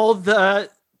get all the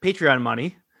Patreon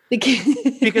money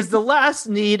because the last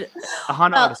need a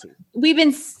Honda Odyssey. We've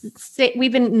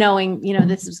been knowing,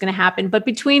 this was going to happen, but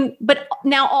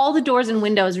now all the doors and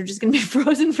windows are just going to be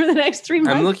frozen for the next 3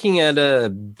 months. I'm looking at a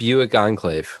Buick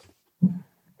Enclave.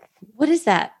 What is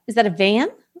that? Is that a van?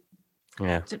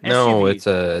 Yeah. It's an No, SUV. it's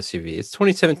a SUV. It's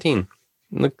 2017.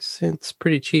 It's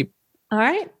pretty cheap. All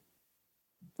right.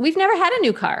 We've never had a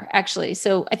new car, actually.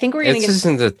 So I think we're going to This get.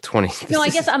 isn't the 20. No, I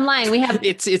guess I'm lying. We have.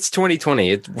 It's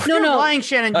 2020. No. Lying,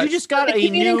 Shannon. You just got the a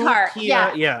commuting new car.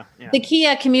 Kia. Yeah. Yeah. The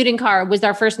Kia commuting car was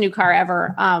our first new car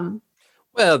ever.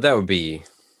 Well, that would be.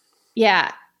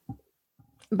 Yeah.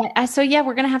 But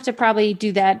we're going to have to probably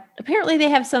do that. Apparently they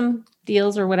have some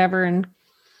deals or whatever in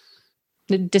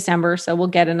December. So we'll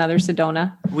get another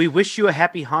Sedona. We wish you a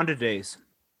happy Honda days.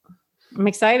 I'm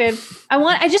excited.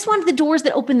 I just wanted the doors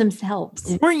that open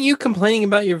themselves. Weren't you complaining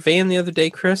about your van the other day,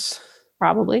 Chris?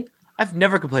 Probably. I've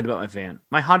never complained about my van.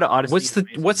 My Honda Odyssey.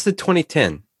 What's the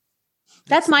 2010?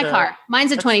 That's my car.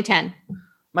 Mine's a 2010.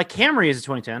 My Camry is a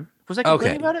 2010. Was I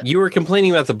complaining about it? You were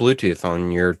complaining about the Bluetooth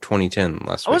on your 2010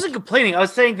 last week. I wasn't complaining. I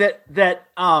was saying that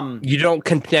you don't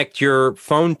connect your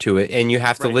phone to it, and you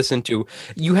have to listen to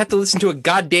a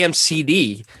goddamn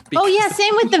CD. Oh yeah,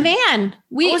 same with the van.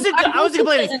 I was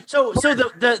complaining. So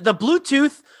the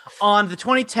Bluetooth on the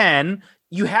 2010,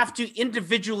 you have to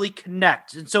individually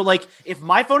connect. And so like if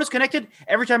my phone is connected,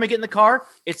 every time I get in the car,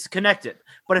 it's connected.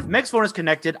 But if Meg's phone is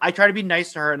connected, I try to be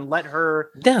nice to her and let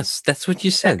her. Yes, that's what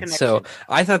you said. So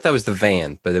I thought that was the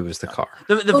van, but it was the car.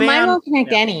 The van. Mine won't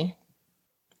connect any.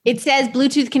 It says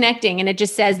Bluetooth connecting, and it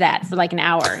just says that for like an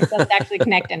hour. It doesn't actually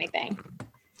connect anything.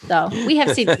 So we have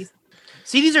CDs.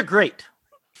 CDs are great.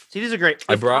 CDs are great.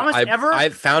 I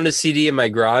found a CD in my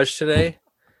garage today,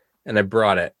 and I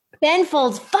brought it. Ben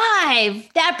Folds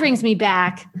 5. That brings me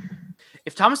back.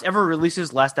 If Thomas ever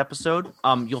releases last episode,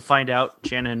 you'll find out,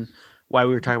 Shannon, why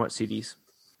we were talking about CDs.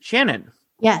 Shannon.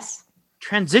 Yes.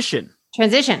 Transition.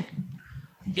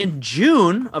 In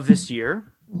June of this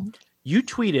year, you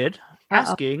tweeted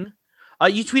asking,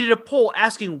 you tweeted a poll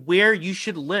asking where you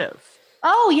should live.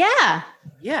 Oh, yeah.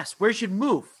 Yes, where you should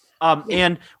move.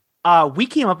 And we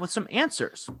came up with some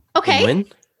answers. Okay. When?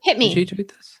 Hit me. Did you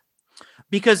tweet this?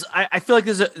 Because I feel like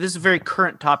this is a very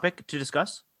current topic to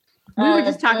discuss. We were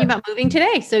just talking about moving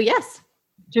today, so yes.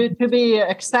 To be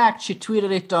exact, she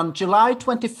tweeted it on July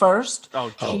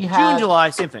 21st. June, July,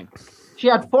 same thing. She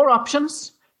had 4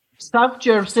 options: South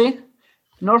Jersey,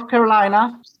 North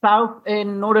Carolina, South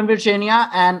in Northern Virginia,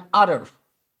 and other.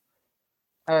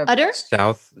 Udder?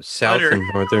 South Udder. and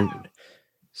northern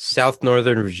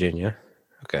Virginia.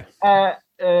 Okay.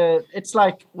 it's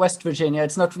like West Virginia.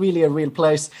 It's not really a real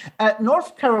place.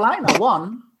 North Carolina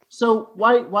won. So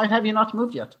why have you not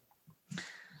moved yet?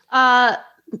 The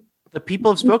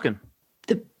people have spoken.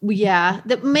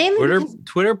 The mainly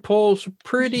Twitter polls are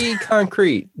pretty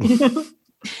concrete.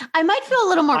 I might feel a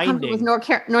little more comfortable with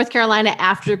North Carolina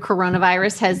after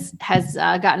coronavirus has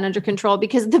gotten under control,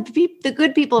 because the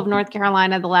good people of North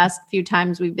Carolina, the last few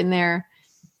times we've been there,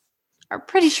 are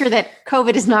pretty sure that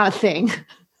COVID is not a thing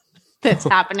that's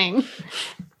happening.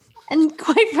 And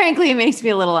quite frankly, it makes me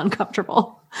a little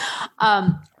uncomfortable.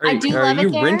 I do love it there. Are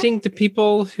you renting to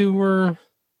people who were...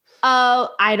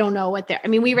 I don't know what they're... I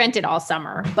mean, we rented all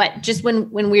summer, but just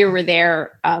when we were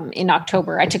there in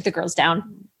October, I took the girls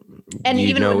down. And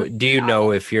do you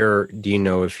know if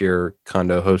your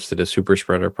condo hosted a super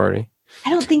spreader party? I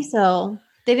don't think so.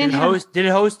 They didn't Did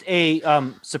it host a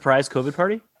surprise COVID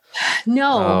party?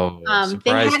 No.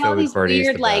 They had all these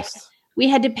weird, like, we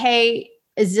had to pay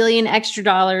a zillion extra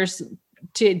dollars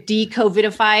to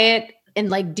de-COVIDify it and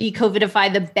like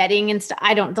de-COVIDify the bedding and stuff.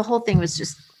 The whole thing was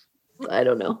just, I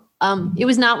don't know. It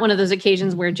was not one of those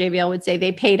occasions where JBL would say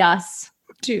they paid us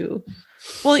to.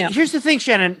 Well, here's the thing,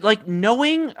 Shannon. Like,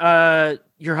 knowing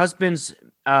your husband's,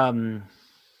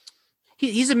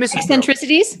 he's a misanthrope.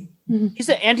 Eccentricities. He's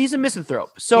a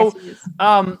misanthrope. So,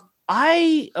 yes,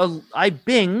 I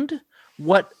binged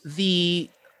what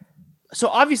so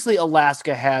obviously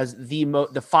Alaska has the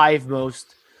five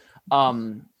most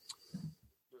 5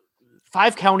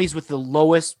 counties with the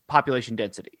lowest population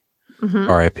density. Mm-hmm.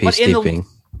 R.I.P. Steve Bing.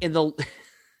 In the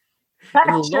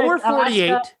lower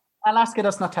 48, Alaska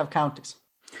does not have counties.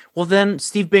 Well, then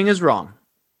Steve Bing is wrong.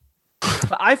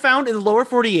 But I found in the lower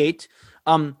 48,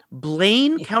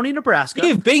 Blaine County, Nebraska.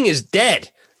 Steve Bing is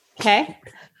dead. Okay.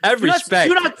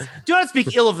 Respect. Do not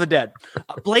speak ill of the dead.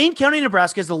 Blaine County,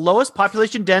 Nebraska has the lowest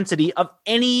population density of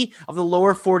any of the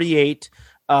lower 48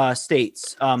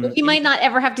 states. So you might not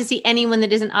ever have to see anyone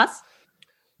that isn't us?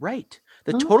 Right.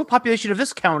 The total population of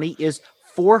this county is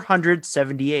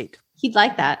 478. He'd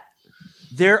like that.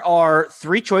 There are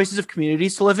 3 choices of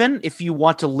communities to live in if you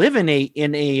want to live in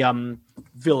a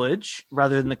village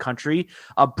rather than the country.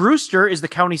 Brewster is the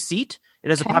county seat. It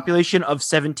has a population of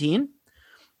 17.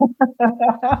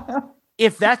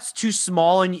 If that's too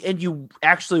small and you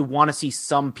actually want to see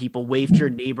some people wave to your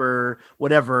neighbor,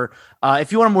 whatever,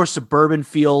 if you want a more suburban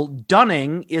feel,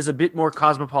 Dunning is a bit more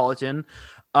cosmopolitan.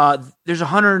 There's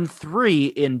 103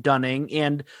 in Dunning,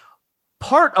 and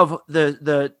part of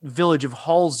the village of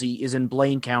Halsey is in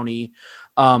Blaine County,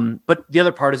 but the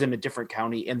other part is in a different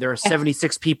county, and there are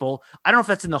 76 people. I don't know if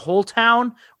that's in the whole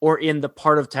town or in the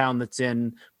part of town that's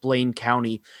in Blaine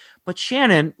County. But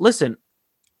Shannon, listen,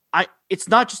 it's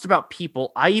not just about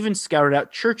people. I even scouted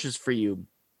out churches for you.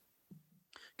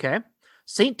 Okay.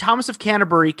 St. Thomas of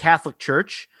Canterbury Catholic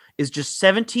Church is just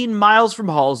 17 miles from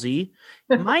Halsey.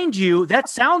 Mind you, that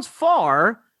sounds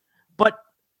far, but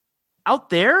out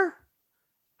there,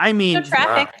 I mean, no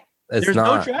traffic. There's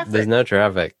no traffic. There's no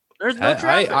traffic. There's no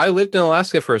traffic. I lived in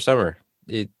Alaska for a summer.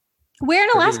 Where in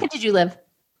Alaska did you live?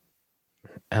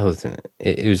 I was in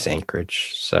it was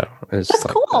Anchorage, so that's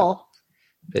cool.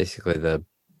 Basically,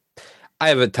 I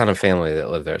have a ton of family that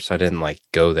live there, so I didn't like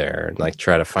go there and like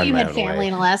try to find my own way. You had family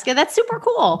in Alaska. That's super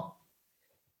cool.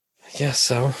 I guess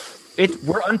so.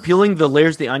 We're unpeeling the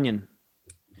layers of the onion.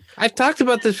 I've talked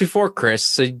about this before, Chris,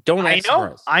 so don't ask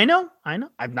surprised. I know.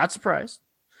 I'm not surprised.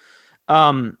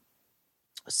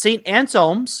 St.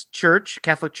 Anselm's Church,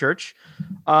 Catholic Church,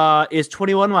 is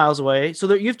 21 miles away.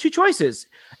 So you have 2 choices.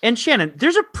 And Shannon,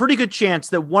 there's a pretty good chance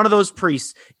that one of those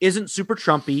priests isn't super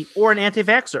Trumpy or an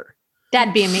anti-vaxxer.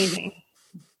 That'd be amazing.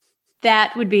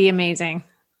 That would be amazing.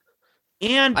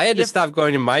 And I had to stop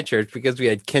going to my church because we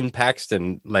had Ken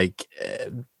Paxton like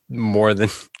more than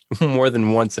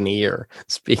once in a year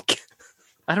speak.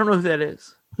 I don't know who that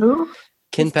is. Who?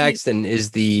 Ken Paxton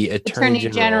is the Attorney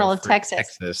General of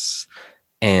Texas,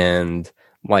 and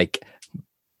like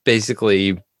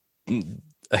basically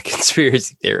a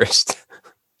conspiracy theorist.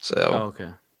 So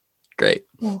okay, great,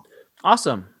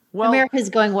 awesome. Well, America's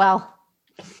going well.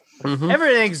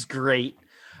 Everything's great.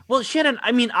 Well, Shannon,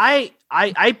 I mean, I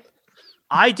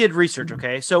did research.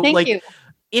 Okay, so Thank you.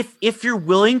 if you're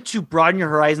willing to broaden your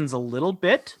horizons a little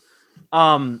bit,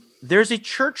 there's a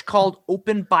church called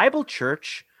Open Bible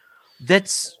Church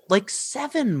that's like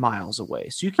 7 miles away.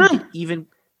 So you can even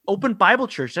Open Bible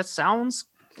Church. That sounds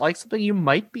like something you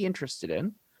might be interested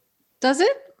in. Does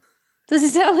it? Does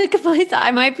it sound like a place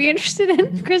I might be interested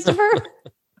in, Christopher?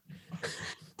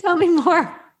 Tell me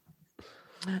more.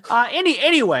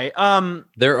 Anyway,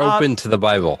 they're open to the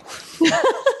Bible.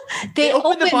 They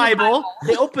open the Bible.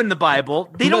 They open the Bible.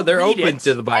 They're read open it.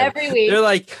 to the Bible. Every week. They're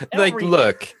like, Every week.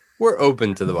 look, we're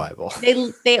open to the Bible.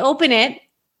 They open it,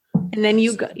 and then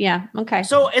you go. Yeah, okay.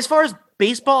 So as far as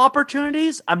baseball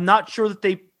opportunities, I'm not sure that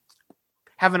they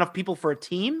have enough people for a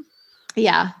team.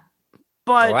 Yeah.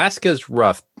 But Alaska's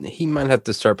rough. He might have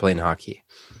to start playing hockey.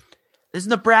 this is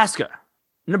Nebraska,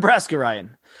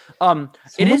 Ryan. So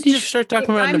It when is did you just start talking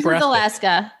It about rhymes with Nebraska?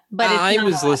 Alaska, but it's I not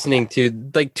was Alaska. listening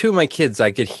to like two of my kids.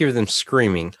 I could hear them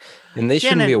screaming, and they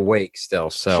shouldn't Shannon- be awake still.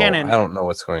 So Shannon, I don't know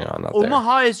what's going on out there.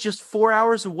 Omaha is just 4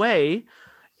 hours away,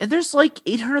 and there's like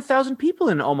 800,000 people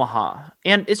in Omaha,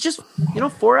 and it's just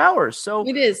 4 hours. So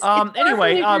It is. It's far from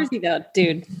anyway, New Jersey, though,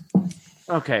 dude.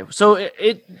 okay. So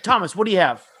Thomas, what do you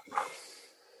have?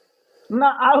 No,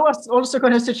 I was also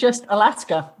going to suggest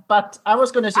Alaska, but I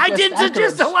was going to suggest I didn't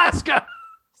suggest Anchorage. Alaska.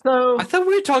 So I thought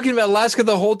we were talking about Alaska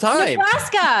the whole time.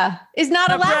 Nebraska is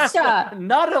not Alaska.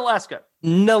 Not Alaska.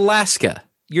 Nalaska.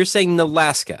 You're saying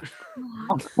Nalaska.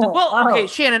 Well, okay,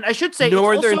 Shannon, I should say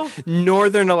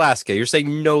Northern Alaska. You're saying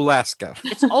Nolaska.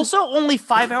 it's also only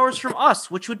 5 hours from us,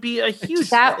 which would be a huge.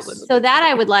 So that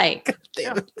I would like.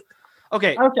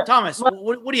 Okay, Okay. Thomas,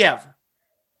 what do you have?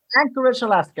 Anchorage,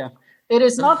 Alaska. It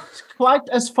is not quite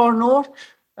as far north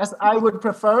as I would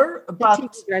prefer, but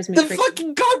The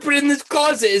fucking carpet in this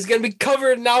closet is going to be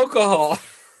covered in alcohol.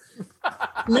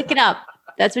 Look it up.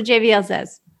 That's what JVL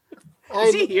says.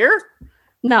 Is he here?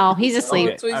 No, he's asleep.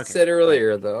 Okay. That's what you said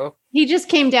earlier, though. He just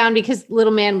came down because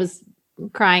little man was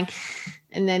crying,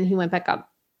 and then he went back up.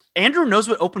 Andrew knows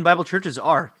what open Bible churches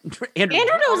are. Andrew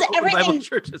knows what open everything. Bible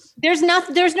churches. There's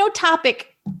no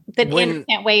topic that Andrew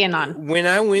can't weigh in on. When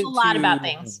I went A lot to about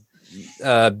things.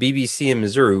 BBC in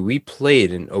Missouri, we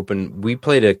played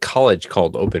a college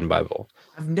called Open Bible.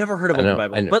 I've never heard of I know, open I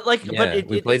Bible, know. but like, Yeah,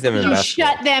 we played them in You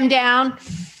basketball. shut them down.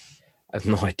 I have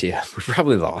no idea. We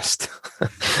probably lost. I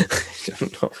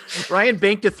don't know. Ryan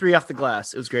banked a 3 off the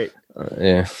glass. It was great.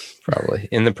 Yeah, probably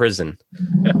in the prison.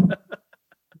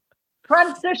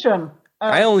 transition.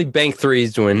 I only bank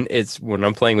threes when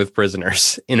I'm playing with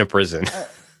prisoners in a prison.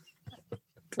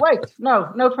 Wait,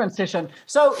 no transition.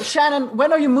 So, Shannon,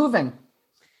 when are you moving?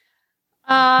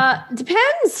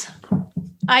 Depends.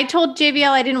 I told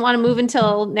JVL I didn't want to move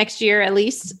until next year at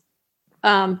least,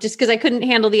 just because I couldn't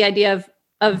handle the idea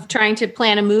of trying to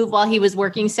plan a move while he was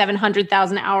working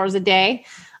 700,000 hours a day.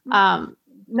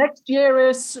 Next year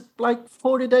is like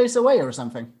 40 days away or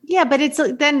something. Yeah, but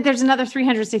then there's another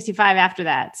 365 after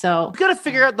that. So We got to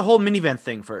figure out the whole minivan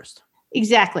thing first.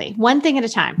 exactly, one thing at a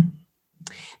time.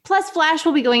 Plus, Flash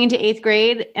will be going into 8th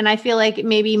grade, and I feel like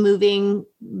maybe moving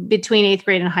between 8th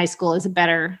grade and high school is a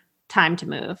better time to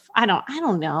move. I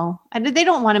don't know. They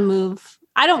don't want to move.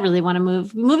 I don't really want to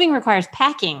move. Moving requires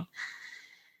packing.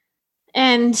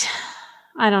 And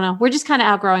I don't know. We're just kind of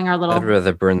outgrowing our little... I'd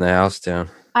rather burn the house down.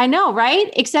 I know, right?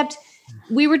 Except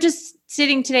we were just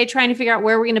sitting today trying to figure out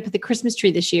where we're going to put the Christmas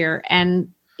tree this year. And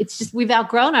it's just, we've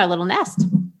outgrown our little nest.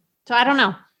 So I don't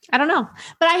know.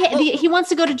 But he wants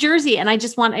to go to Jersey, and I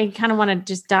kind of want to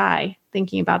just die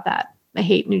thinking about that. I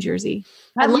hate New Jersey.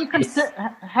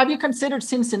 Have you considered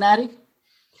Cincinnati?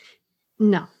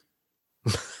 No.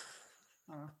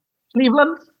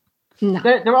 Cleveland? No.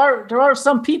 There are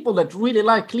some people that really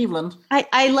like Cleveland.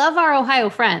 I love our Ohio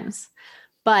friends,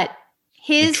 but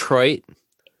Detroit.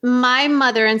 my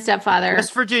mother and stepfather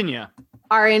West Virginia.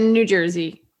 are in New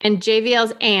Jersey, and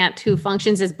JVL's aunt, who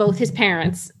functions as both his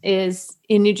parents, is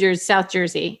in New Jersey, South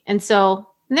Jersey. And so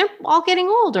they're all getting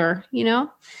older,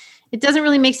 It doesn't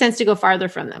really make sense to go farther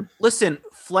from them. Listen,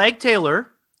 Flag Taylor,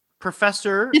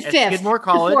 professor The at fifth, Skidmore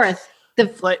College. the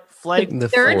fourth, Flag The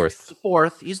third? fourth.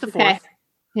 fourth. He's the okay, fourth.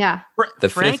 yeah. The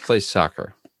Frank, fifth plays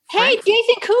soccer. Hey,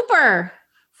 Jason Cooper.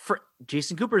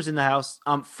 Jason Cooper's in the house.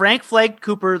 Frank Flag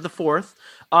Cooper the fourth.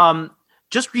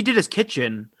 Just redid his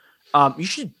kitchen. You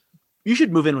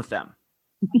should move in with them.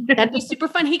 That'd be super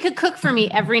fun. He could cook for me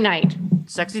every night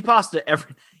Sexy pasta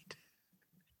every night.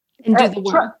 and do the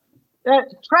one.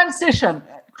 Transition.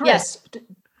 Chris, Yes.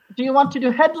 do you want to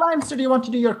do headlines or do you want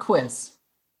to do your quiz?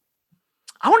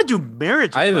 I want to do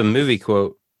marriage. I have a movie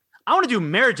quote. I want to do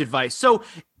marriage advice. So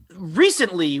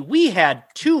recently we had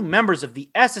 2 members of the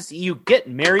SSEU get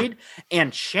married,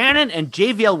 and Shannon and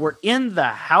JVL were in the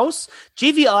house.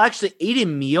 JVL actually ate a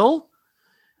meal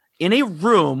in a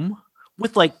room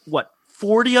with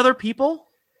 40 other people?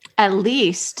 At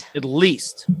least. At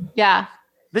least. Yeah.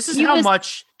 This is He how was-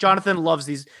 much Jonathan loves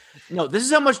these. No, this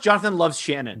is how much Jonathan loves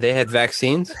Shannon. They had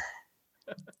vaccines.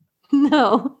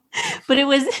 No, but it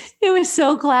was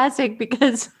so classic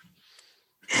because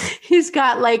he's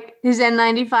got his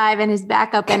N95 and his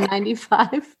backup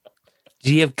N95.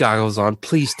 Do you have goggles on?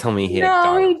 Please tell me he had No,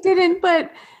 goggles. he didn't.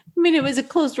 But mean, it was a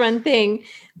close run thing.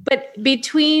 But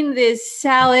between the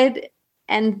salad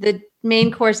and the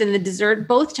main course and the dessert,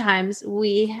 both times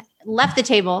we left the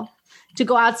table to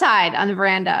go outside on the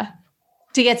veranda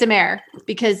to get some air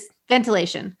because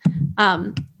ventilation.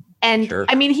 And Sure.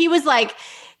 I mean, he was like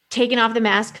taking off the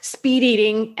mask, speed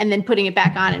eating, and then putting it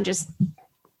back on and just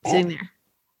sitting there.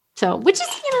 So, which is,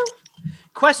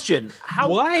 Question: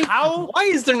 Why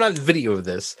is there not video of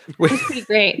this? it was pretty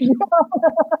great. It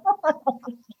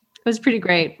was pretty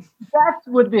great. That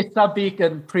would be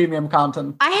sub-beacon premium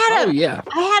content. I had yeah.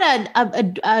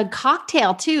 a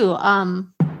cocktail too. A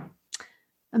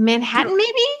Manhattan,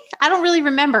 maybe? I don't really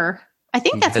remember. I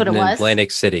think that's what it In was.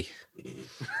 Atlantic City.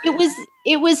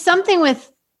 It was something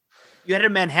with You had it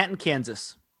in Manhattan,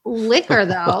 Kansas. liquor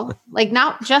though, like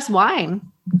not just wine.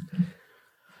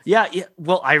 Yeah.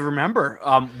 Well, I remember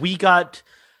we got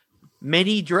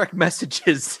many direct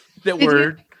messages that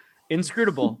were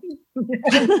inscrutable.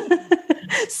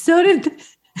 So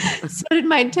did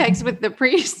my text with the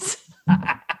priests.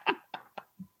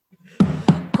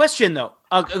 Question though.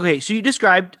 Okay, so you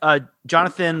described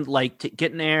Jonathan like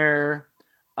getting air,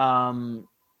 shoving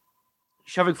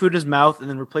food in his mouth, and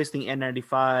then replacing the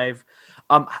N95.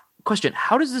 Question: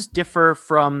 how does this differ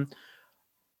from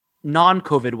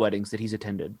non-COVID weddings that he's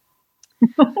attended?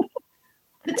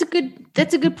 That's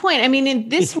a good point. I mean, in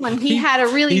this one, he had a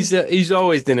really He's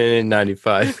always in an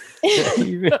N95.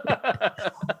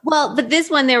 well, but this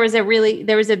one there was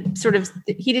a sort of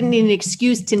he didn't need an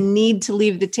excuse to need to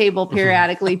leave the table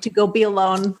periodically to go be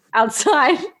alone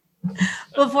outside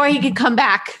before he could come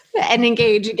back and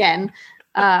engage again.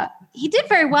 He did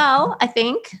very well, I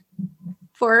think,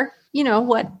 for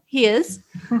what he is.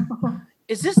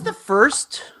 Is this the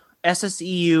first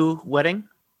SSEU wedding?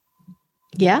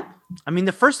 Yeah. I mean,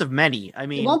 the first of many. I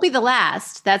mean, It won't be the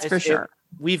last, that's for sure.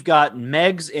 We've got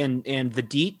Megs and the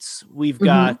Deets. We've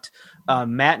got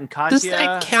Matt and Katya. Does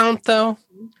that count though?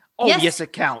 Oh, Yes. yes,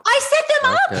 it counts. I set them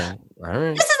up. Okay. All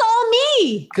right. This is all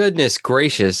me. Goodness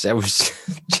gracious. That was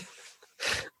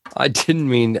I didn't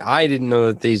know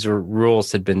that these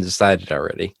rules had been decided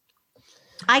already.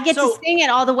 I get to sing at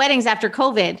all the weddings after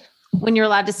COVID when you're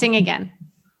allowed to sing again.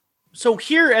 So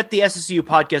here at the SSU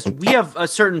podcast, we have a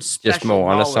certain special Just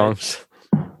Moana knowledge. songs.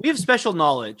 We have special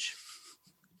knowledge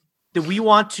that we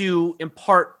want to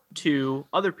impart to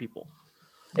other people.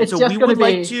 And It's so just we gonna would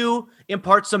like be- to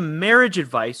impart some marriage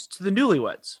advice to the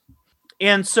newlyweds.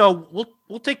 And so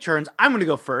we'll take turns. I'm going to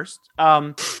go first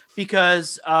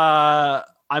because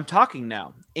I'm talking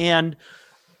now. And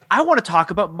I want to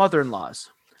talk about mother-in-laws.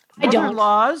 I don't.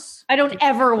 Mother-in-laws. I don't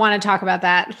ever want to talk about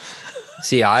that.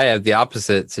 See, I have the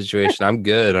opposite situation. I'm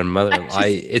good on mother.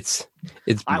 It's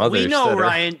mothers. We know, that are-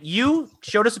 Ryan. You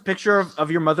showed us a picture of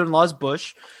your mother-in-law's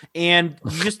bush, and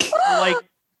you just Why look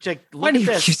do at you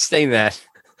this. keep saying that?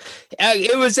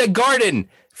 It was a garden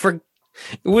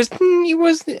it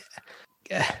was.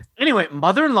 Anyway,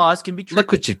 mother-in-laws can be tricky,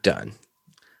 Look what you've done.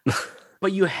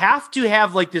 but you have to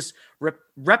have like this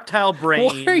reptile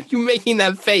brain. Why are you making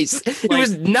that face? It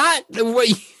was not the way.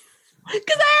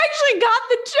 Because I actually got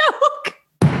the joke.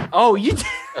 Oh, you did.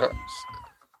 I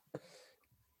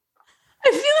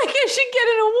feel like I should get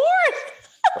an award.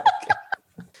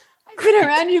 I've been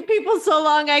around you people so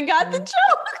long, I got the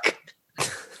joke.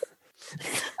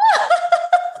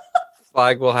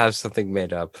 Flag will have something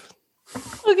made up.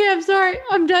 Okay, I'm sorry.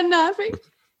 I'm done laughing.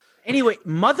 Anyway,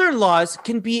 mother-in-laws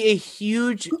can be a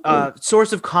huge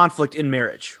source of conflict in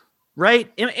marriage, right?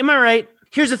 Am I right?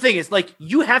 Here's the thing: is like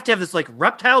you have to have this like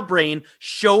reptile brain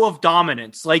show of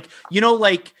dominance, like we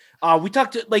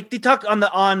talked they talked on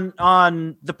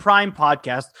the Prime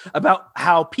podcast about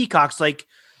how peacocks like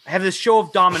have this show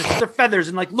of dominance with their feathers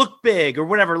and like look big or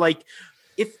whatever. Like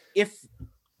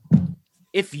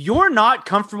if you're not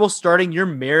comfortable starting your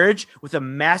marriage with a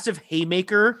massive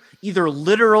haymaker, either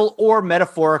literal or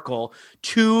metaphorical,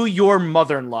 to your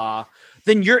mother-in-law,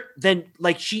 then you're going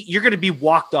to be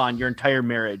walked on your entire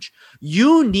marriage.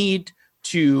 You need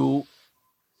to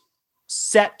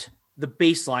set the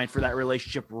baseline for that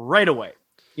relationship right away.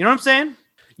 You know what I'm saying?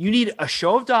 You need a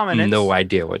show of dominance. No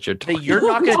idea what you're talking That you're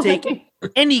not going to take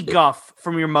any guff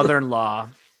from your mother-in-law.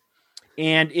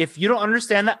 And if you don't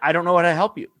understand that, I don't know how to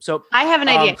help you. So I have an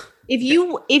idea. If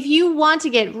you want to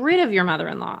get rid of your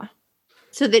mother-in-law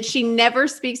so that she never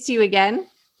speaks to you again,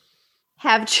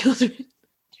 have children.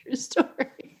 True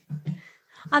story.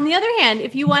 On the other hand,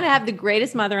 if you want to have the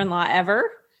greatest mother-in-law ever,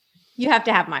 you have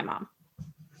to have my mom.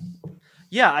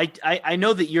 yeah, I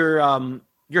know that your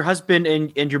husband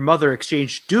and your mother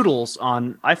exchange doodles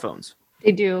on iPhones.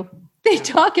 They do. They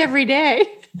talk every day.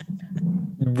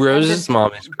 Rose's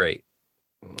mom is great.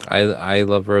 I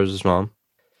love Rose's mom.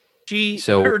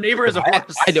 Her neighbor has a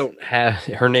horse. I don't have.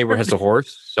 Her neighbor has a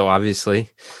horse, so obviously,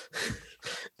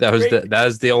 that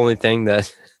was the only thing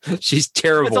that she's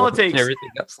terrible. That's all it takes. Everything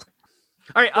else.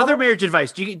 All right, other marriage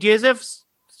advice. Do you guys have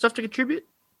stuff to contribute?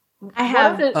 I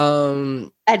have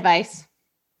advice.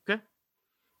 Okay.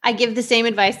 I give the same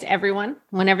advice to everyone.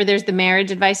 Whenever there's the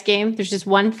marriage advice game, there's just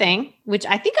one thing, which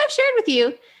I think I've shared with you,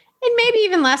 and maybe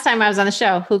even last time I was on the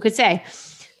show, who could say?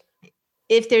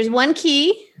 If there's one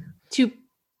key to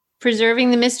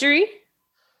preserving the mystery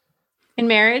in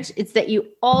marriage, it's that you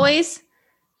always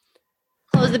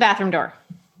close the bathroom door.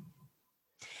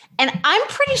 And I'm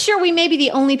pretty sure we may be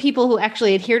the only people who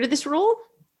actually adhere to this rule,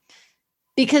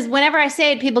 because whenever I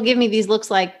say it, people give me these looks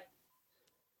like,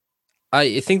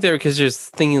 I think they're because there's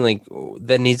thinking like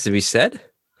that needs to be said.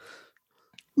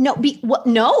 no,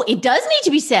 no, it does need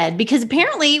to be said, because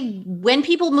apparently when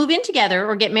people move in together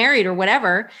or get married or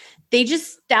whatever, they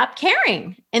just stop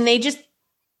caring and they just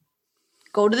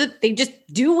they just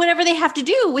do whatever they have to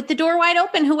do with the door wide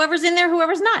open, whoever's in there,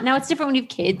 whoever's not. Now it's different when you have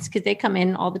kids because they come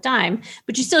in all the time,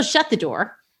 but you still shut the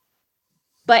door.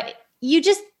 But you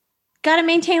just got to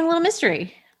maintain a little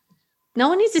mystery. No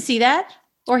one needs to see that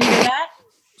or hear that.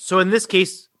 So in this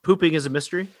case, pooping is a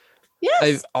mystery? Yes.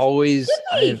 I've always,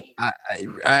 I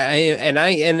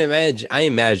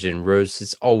imagine Rose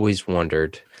has always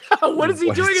wondered. What is he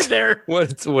doing in there?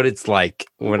 What it's like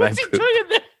when What's he doing in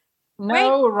there?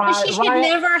 No, right? She should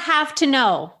never have to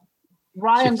know.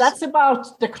 Ryan, that's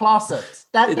about the closet.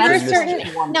 There are certain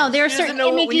images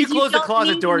when you close the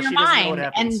closet door, she doesn't know what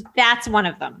happens. And that's one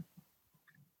of them.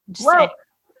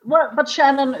 But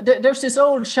Shannon, there's this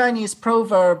old Chinese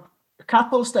proverb: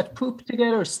 couples that poop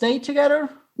together stay together.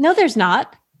 No, there's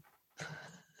not.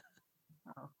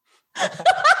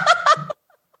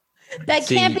 That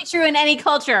can't be true in any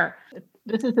culture.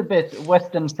 This is a bit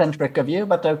Western centric of you,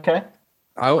 but okay.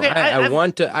 I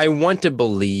want to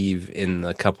believe in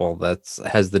the couple that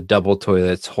has the double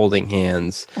toilets, holding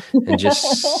hands and just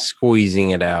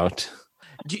squeezing it out.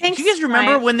 Do you guys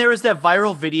remember when there was that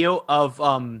viral video of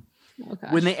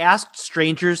when they asked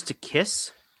strangers to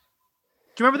kiss?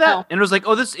 Do you remember that? No. And it was like,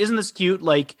 oh, isn't this cute?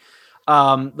 Like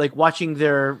watching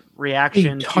their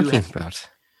reaction to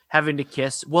having to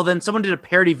kiss. Well, then someone did a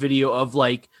parody video of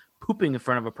like pooping in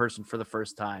front of a person for the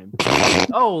first time.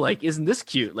 Oh, like, isn't this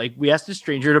cute? Like, we asked a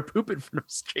stranger to poop in front of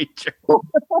a stranger.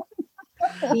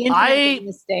 The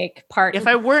mistake part. If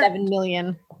I weren't 7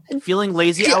 million feeling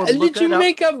lazy, I would look Did you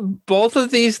make up both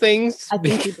of these things? I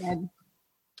think you did.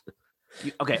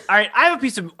 Okay, all right. I have a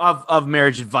piece of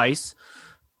marriage advice.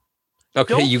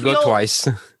 Okay, go twice.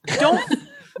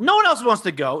 No one else wants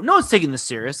to go. No one's taking this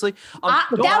seriously. That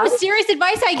was serious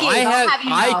advice I gave.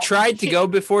 I tried to go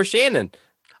before Shannon.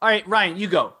 All right, Ryan, you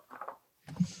go.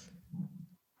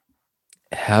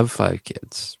 Have 5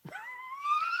 kids.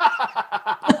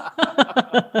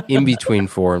 In between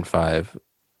 4 and 5,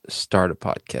 start a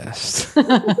podcast.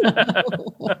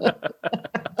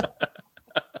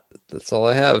 That's all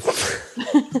I have.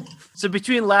 So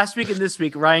between last week and this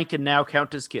week, Ryan can now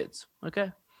count his kids.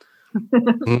 Okay.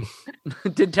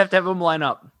 Didn't have to have them line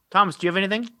up. Thomas, do you have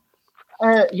anything?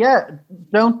 Yeah,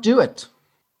 don't do it.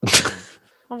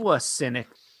 Oh, what a cynic.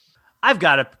 I've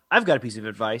got a piece of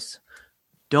advice.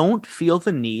 Don't feel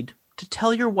the need to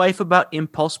tell your wife about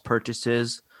impulse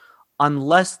purchases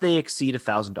unless they exceed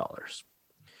 $1,000.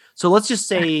 So let's just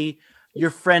say your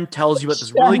friend tells you about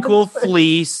this really cool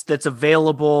fleece that's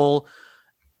available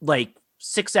like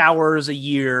 6 hours a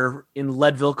year in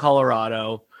Leadville,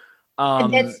 Colorado.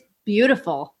 And that's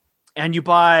beautiful. And you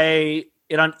buy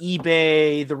it on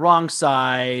eBay, the wrong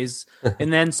size,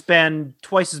 and then spend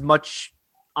twice as much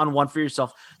on one for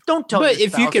yourself. Don't tell. But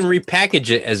if you can repackage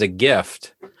it as a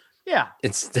gift, yeah,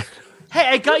 it's. Hey,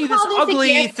 I got you this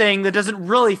ugly thing that doesn't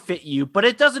really fit you, but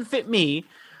it doesn't fit me,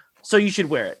 so you should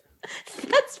wear it.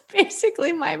 That's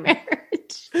basically my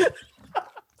marriage.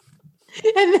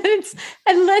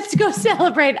 And let's go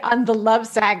celebrate on the love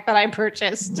sack that I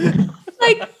purchased.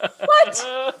 Like,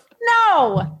 what?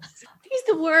 No. He's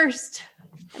the worst.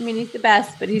 I mean, he's the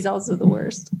best, but he's also the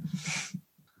worst.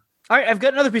 All right, I've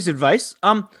got another piece of advice.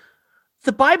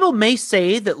 The Bible may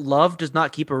say that love does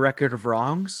not keep a record of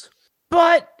wrongs,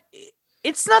 but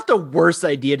it's not the worst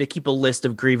idea to keep a list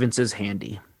of grievances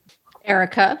handy.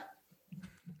 Erica,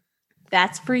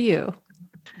 that's for you.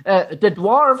 The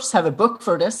dwarves have a book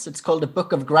for this. It's called the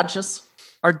Book of Grudges.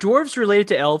 Are dwarves related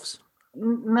to elves?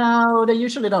 No, they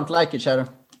usually don't like each other.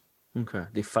 Okay,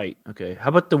 they fight. Okay, how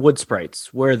about the wood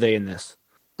sprites? Where are they in this?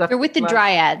 They're with the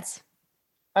dryads.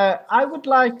 I would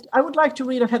like to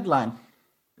read a headline.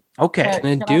 Okay.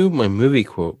 Can I do my movie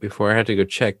quote before I have to go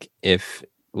check if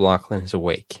Lachlan is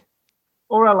awake?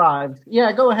 or alive.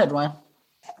 Yeah, go ahead, Ryan.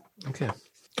 Okay.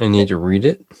 I need to read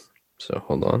it. So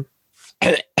hold on.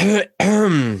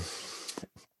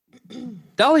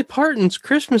 Dolly Parton's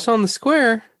Christmas on the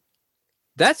Square.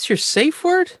 That's your safe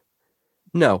word?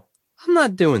 No, I'm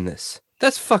not doing this.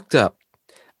 That's fucked up.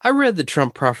 I read the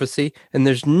Trump prophecy, and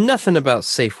there's nothing about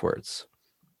safe words.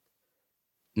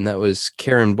 And that was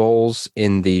Karen Bowles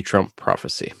in the Trump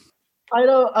prophecy. I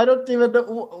don't even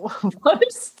know what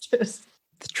is this.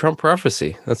 The Trump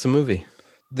prophecy. That's a movie.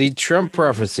 The Trump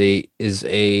prophecy is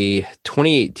a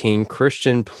 2018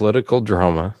 Christian political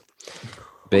drama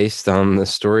based on the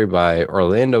story by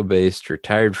Orlando-based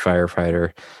retired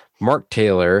firefighter Mark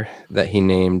Taylor that he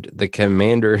named the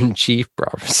Commander-in-Chief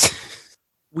prophecy.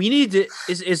 We need to.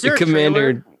 Is there The a trailer?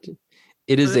 Commander?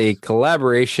 It is a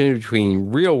collaboration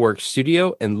between Real Work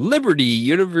Studio and Liberty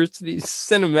University's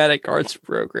Cinematic Arts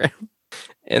Program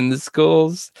and the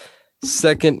school's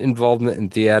second involvement in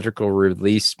theatrical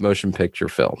release motion picture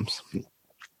films.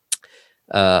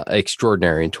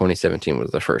 Extraordinary in 2017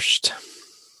 was the first.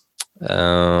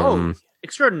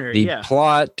 Extraordinary. The Yeah.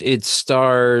 plot, it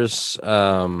stars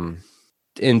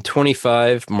in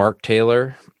 25 Mark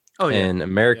Taylor, an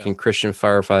American Christian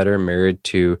firefighter married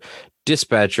to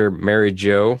dispatcher Mary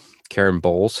Jo Karen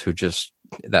Bowles, who just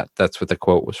that's what the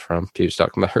quote was from. She was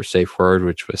talking about her safe word,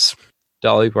 which was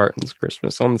Dolly Parton's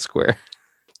Christmas on the Square.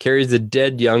 Carries a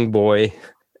dead young boy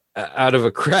out of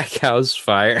a crack house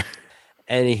fire,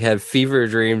 and he had fever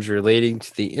dreams relating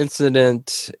to the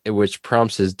incident, which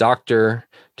prompts his doctor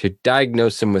to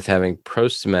diagnose him with having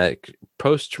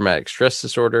post-traumatic stress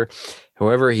disorder.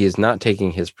 However, he is not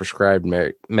taking his prescribed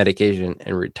medication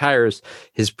and retires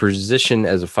his position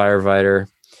as a firefighter,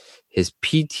 his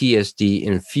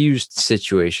PTSD-infused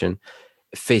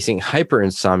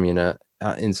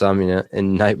insomnia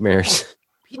and nightmares.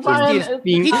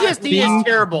 PTSD is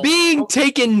terrible. Being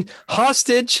taken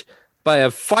hostage by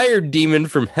a fire demon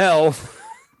from hell.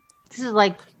 This is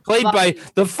like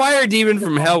The fire demon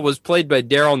from hell was played by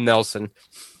Daryl Nelson.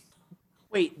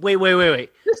 Wait.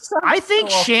 I think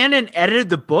Shannon edited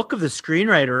the book of the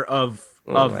screenwriter of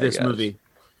this movie.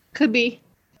 Could be.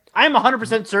 I'm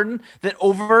 100% certain that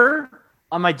over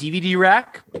on my DVD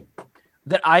rack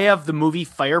that I have the movie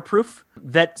Fireproof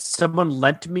that someone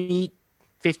lent me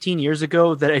 15 years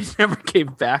ago that I never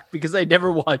gave back because I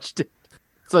never watched it.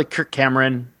 It's like Kirk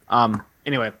Cameron.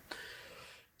 Anyway,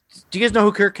 do you guys know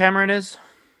who Kirk Cameron is?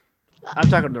 I'm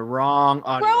talking to the wrong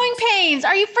audience. Growing pains.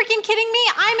 Are you freaking kidding me?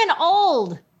 I'm an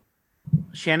old.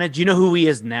 Shannon, do you know who he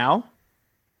is now?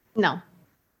 No.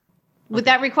 Would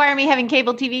that require me having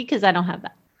cable TV? Because I don't have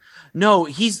that. No,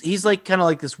 he's like kind of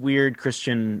like this weird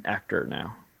Christian actor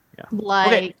now. Yeah.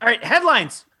 Okay. All right.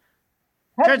 Headlines.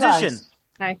 Transition.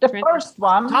 The first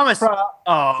one, Thomas.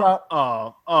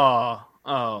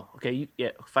 Okay.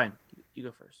 Fine. You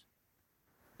go first.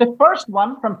 The first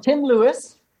one from Tim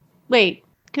Lewis. Wait,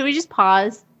 can we just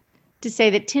pause to say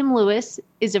that Tim Lewis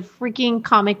is a freaking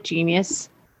comic genius?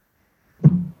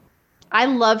 I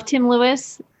love Tim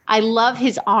Lewis. I love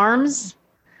his arms.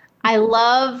 I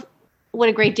love what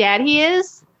a great dad he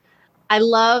is. I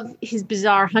love his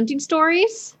bizarre hunting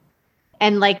stories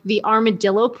and like the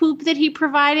armadillo poop that he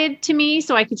provided to me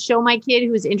so I could show my kid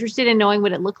who was interested in knowing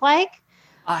what it looked like.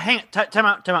 Hang on. Time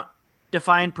out.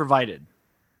 Define provided.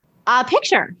 A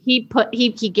picture. He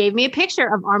gave me a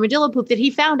picture of armadillo poop that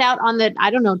he found out on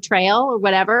the, trail or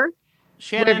whatever.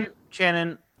 Shannon,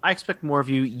 I expect more of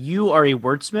you. You are a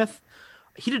wordsmith.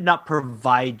 He did not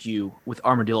provide you with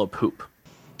armadillo poop.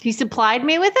 He supplied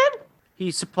me with it?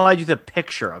 He supplied you the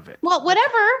picture of it. Well,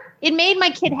 whatever. It made my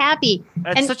kid happy.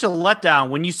 That's such a letdown.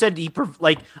 When you said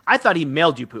I thought he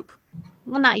mailed you poop.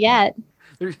 Well, not yet.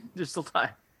 There's still time.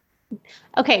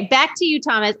 Okay, back to you,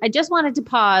 Thomas. I just wanted to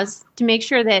pause to make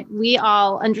sure that we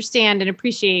all understand and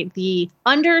appreciate the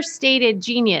understated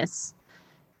genius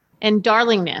and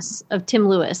darlingness of Tim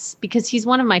Lewis, because he's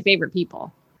one of my favorite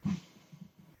people.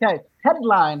 Okay,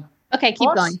 headline. Okay, keep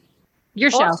going.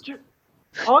 Your show.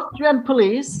 Austrian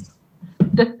police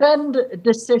defend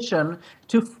decision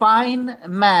to fine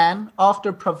man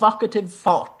after provocative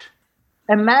thought.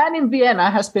 A man in Vienna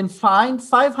has been fined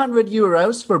 500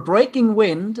 euros for breaking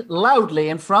wind loudly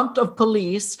in front of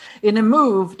police in a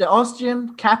move the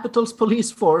Austrian capital's police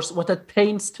force was at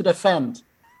pains to defend.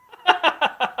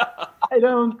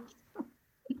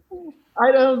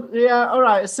 Yeah, all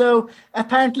right. So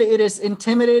apparently it is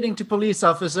intimidating to police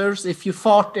officers if you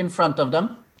fart in front of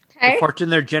them. Okay. Fart in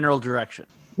their general direction.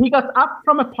 He got up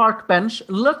from a park bench,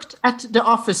 looked at the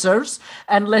officers,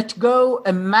 and let go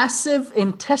a massive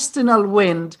intestinal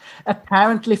wind,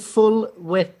 apparently full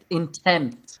with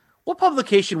intent. What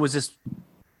publication was this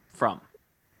from?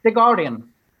 The Guardian.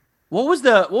 What was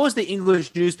the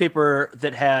English newspaper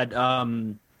that had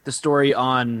the story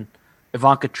on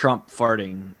Ivanka Trump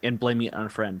farting and blaming it on a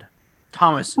friend?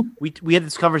 Thomas, we had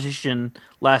this conversation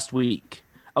last week.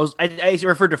 I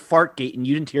referred to Fartgate and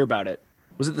you didn't hear about it.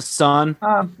 Was it the Sun?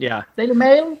 Yeah. Daily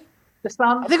Mail? The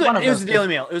Sun? I think it was the Daily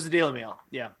Mail. It was the Daily Mail.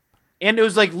 Yeah. And it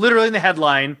was like literally in the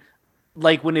headline,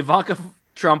 like when Ivanka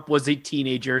Trump was a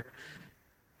teenager,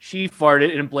 she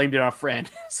farted and blamed it on a friend.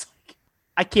 It's like,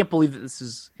 I can't believe that this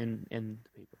is in the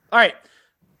paper. All right.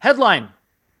 Headline.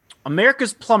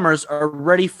 America's plumbers are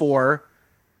ready for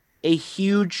a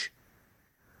huge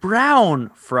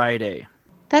Brown Friday.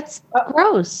 That's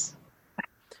gross.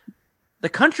 The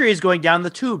country is going down the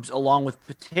tubes along with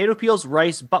potato peels,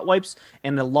 rice, butt wipes,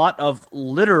 and a lot of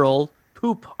literal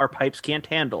poop our pipes can't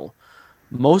handle.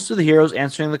 Most of the heroes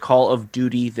answering the call of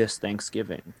duty this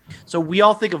Thanksgiving. So we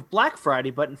all think of Black Friday,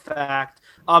 but in fact,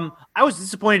 I was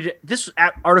disappointed. This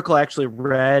article I actually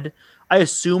read. I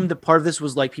assumed that part of this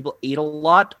was like people ate a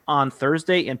lot on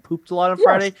Thursday and pooped a lot on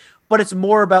Friday, but it's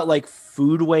more about like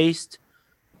food waste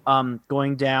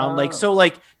going down. Like, so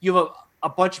like you have a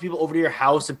bunch of people over to your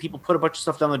house and people put a bunch of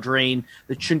stuff down the drain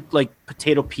that shouldn't, like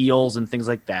potato peels and things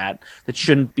like that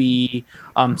shouldn't be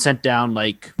sent down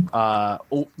like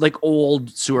old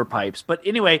sewer pipes. But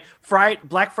anyway,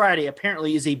 Black Friday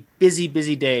apparently is a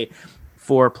busy day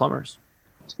for plumbers.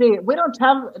 See, we don't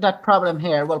have that problem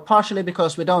here. Well, partially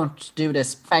because we don't do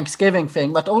this Thanksgiving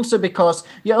thing, but also because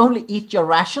you only eat your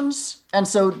rations, and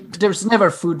so there's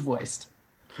never food waste.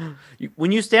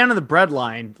 When you stand on the bread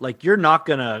line, like you're not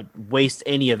gonna waste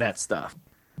any of that stuff.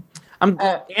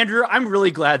 Andrew, I'm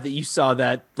really glad that you saw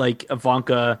that. Like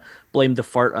Ivanka blamed the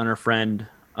fart on her friend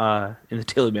in the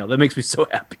Daily Mail. That makes me so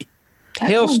happy.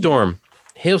 Hailstorm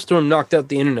knocked out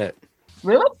the internet.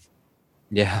 Really?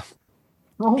 Yeah.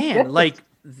 Oh, Man,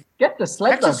 get the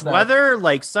sled Texas weather,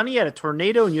 like sunny, had a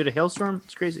tornado, and you had a hailstorm.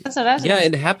 It's crazy. That's what I was Yeah,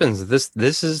 it happens.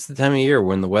 This is the time of year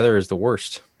when the weather is the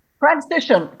worst.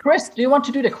 Transition. Chris, do you want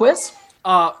to do the quiz?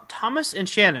 Thomas and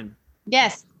Shannon.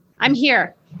 Yes, I'm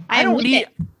here. I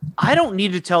don't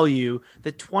need to tell you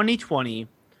that 2020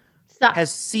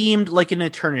 has seemed like an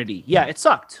eternity. Yeah, it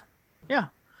sucked. Yeah.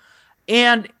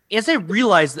 And as I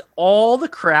realized that all the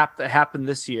crap that happened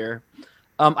this year,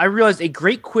 I realized a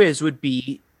great quiz would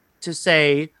be to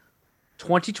say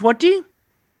 2020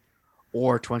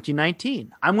 or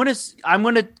 2019. I'm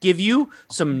gonna give you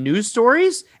some news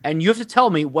stories, and you have to tell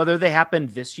me whether they happened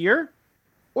this year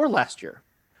or last year.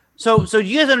 So do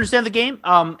you guys understand the game?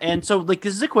 And so like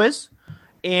this is a quiz,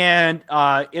 and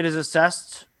it is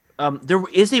assessed. There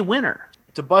is a winner.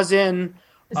 To buzz in.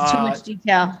 It's too much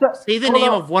detail. Say the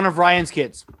name of one of Ryan's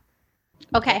kids.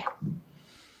 Okay.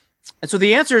 And so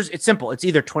the answer is, it's simple. It's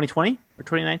either 2020 or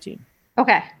 2019.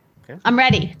 Okay. I'm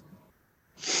ready.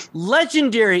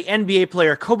 Legendary NBA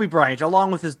player Kobe Bryant,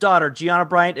 along with his daughter Gianna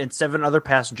Bryant and 7 other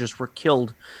passengers, were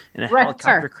killed in a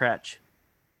helicopter crash.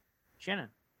 Shannon.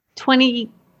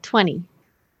 2020.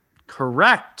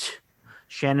 Correct.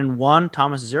 Shannon 1,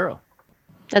 Thomas 0.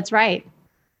 That's right.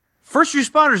 First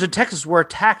responders in Texas were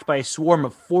attacked by a swarm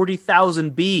of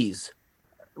 40,000 bees.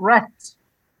 Rats.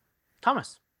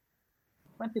 Thomas.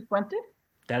 2020?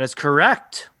 That is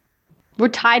correct. We're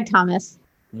tied, Thomas.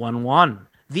 1-1.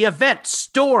 The event,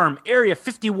 Storm Area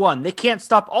 51, They Can't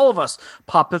Stop All of Us,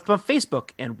 popped up on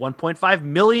Facebook, and 1.5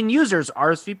 million users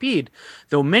RSVP'd.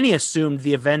 Though many assumed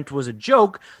the event was a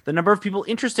joke, the number of people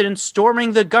interested in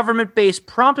storming the government base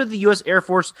prompted the U.S. Air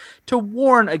Force to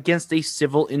warn against a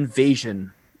civil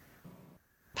invasion.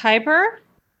 Piper?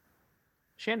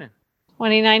 Shannon.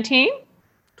 2019?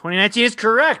 2019 is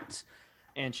correct.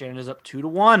 And Shannon is up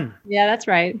 2-1. Yeah, that's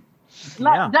right.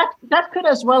 Yeah. That could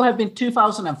as well have been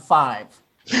 2005.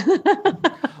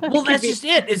 Well, that's just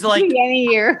it. It's like any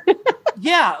year.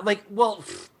 Yeah, like, well,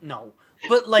 no,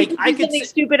 but like I could say,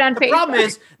 stupid on the Facebook. problem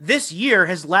is this year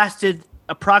has lasted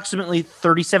approximately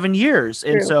 37 years,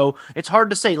 and so it's hard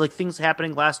to say. Like things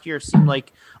happening last year seemed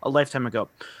like a lifetime ago.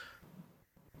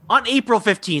 On April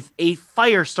 15th, a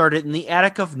fire started in the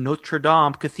attic of Notre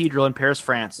Dame Cathedral in Paris,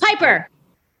 France. Piper.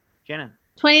 Shannon.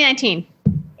 2019.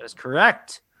 That is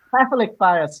correct. Catholic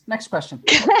fires. Next question.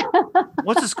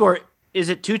 What's the score? Is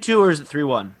it 2-2 or is it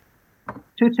 3-1?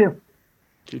 2-2.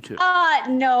 2-2.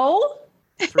 No.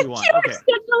 3-1. You're Okay. such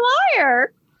a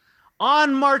liar.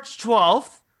 On March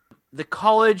 12th, the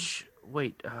college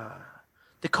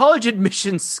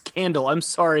admissions scandal. I'm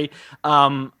sorry.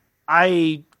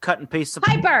 I cut and paste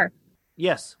something. Piper.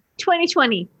 Yes.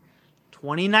 2020.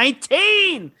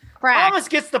 2019. Correct. Thomas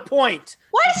gets the point.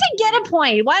 Why does he get a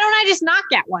point? Why don't I just not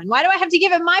get one? Why do I have to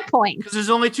give him my point? Because there's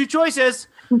only 2 choices.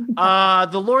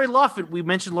 The Lori Loughlin, we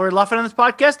mentioned Lori Loughlin on this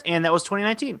podcast, and that was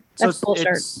 2019. So That's bullshit.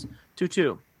 it's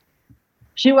 2-2.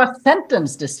 She was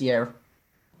sentenced this year.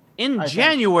 In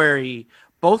January,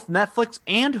 both Netflix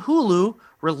and Hulu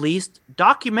released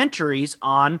documentaries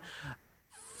on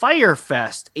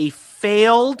Firefest, a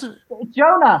failed...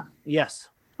 Jonah. Yes.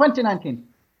 2019.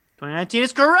 2019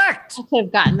 is correct. I could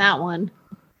have gotten that one.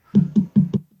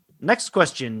 Next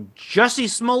question. Jussie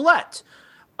Smollett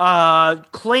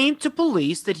claimed to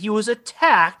police that he was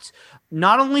attacked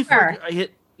not only for...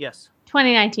 Yes.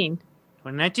 2019.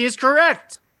 2019 is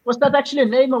correct. Was that actually a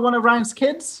name of one of Ryan's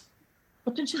kids?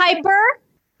 What did she say?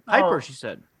 Hyper, she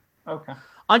said. Okay.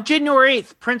 On January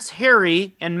 8th, Prince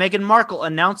Harry and Meghan Markle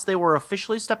announced they were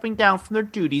officially stepping down from their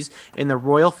duties in the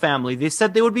royal family. They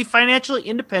said they would be financially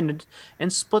independent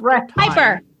and split their time.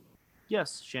 Hyper.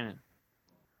 Yes, Shannon.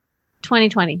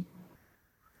 2020.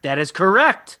 That is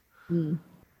correct.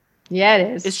 Yeah,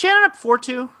 it is. Is Shannon up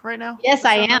 4-2 right now? Yes,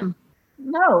 I am.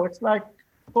 No, it's like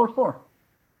 4-4.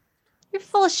 You're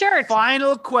full of shirts.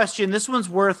 Final question. This one's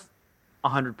worth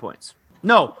 100 points.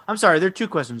 No, I'm sorry. There are 2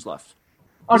 questions left.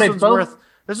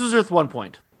 This was worth 1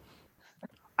 point.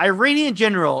 Iranian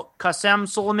General Qasem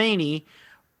Soleimani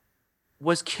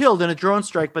was killed in a drone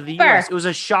strike by the U.S. It was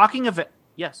a shocking event.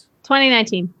 Yes.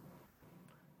 2019.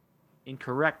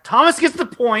 Incorrect. Thomas gets the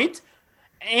point,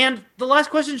 and the last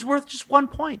question is worth just 1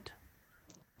 point.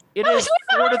 It is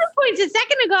 4 points a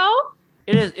second ago.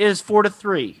 It is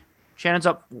 4-3. Shannon's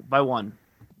up by 1.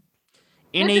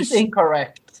 This is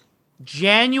incorrect.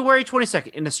 January 22nd,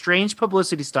 in a strange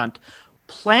publicity stunt,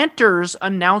 Planters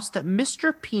announced that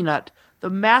Mr. Peanut, the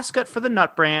mascot for the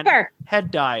nut brand,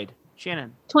 had died.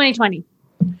 Shannon. 2020.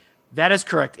 That is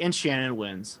correct, and Shannon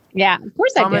wins. Yeah, of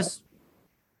course Thomas,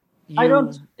 I I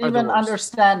don't even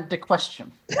understand the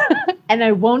question. And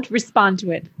I won't respond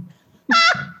to it.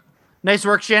 Nice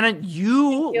work, Shannon.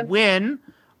 You win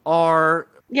our...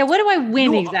 Yeah, what do I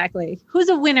win exactly? Who's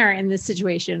a winner in this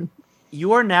situation?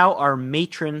 You are now our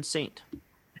matron saint.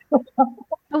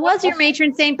 I was your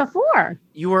matron saint before.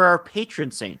 You were our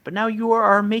patron saint, but now you are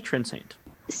our matron saint.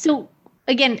 So,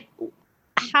 again,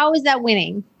 how is that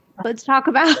winning? Let's talk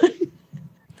about...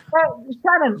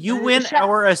 Shannon. You win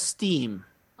our esteem.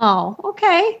 Oh,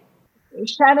 okay.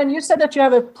 Shannon, you said that you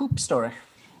have a poop story.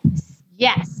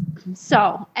 Yes.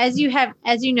 So, as you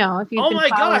know, if you've been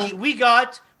gosh, we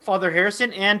got Father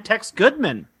Harrison and Tex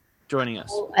Goodman joining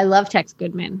us. I love Tex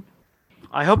Goodman.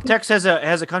 I hope Tex has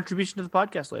a contribution to the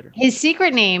podcast later. His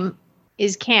secret name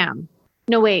is Cam.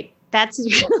 No, wait, that's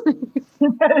his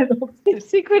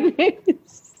secret name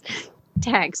is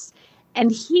Tex,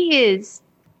 and he is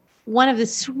one of the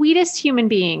sweetest human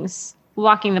beings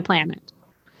walking the planet.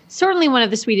 Certainly one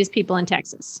of the sweetest people in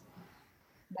Texas.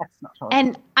 That's not true.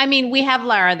 And I mean, we have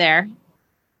Lara there,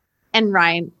 and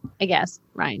Ryan. I guess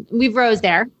Ryan. We've Rose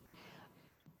there,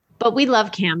 but we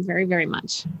love Cam very, very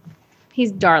much.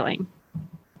 He's darling.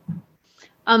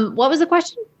 What was the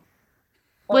question?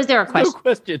 Was there a question? No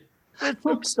question.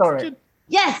 Poop story.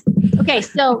 Yes. Okay.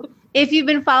 So if you've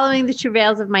been following the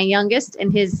travails of my youngest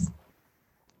and his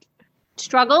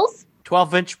struggles,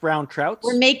 12-inch brown trouts.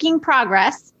 we're making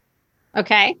progress.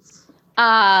 Okay.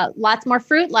 Lots more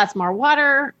fruit, lots more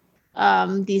water.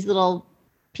 These little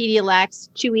Pedialex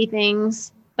chewy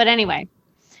things. But anyway,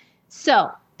 so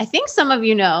I think some of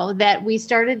you know that we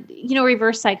started,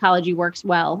 reverse psychology works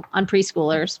well on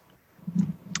preschoolers.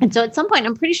 And so at some point,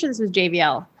 I'm pretty sure this was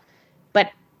JVL,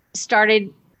 but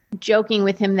started joking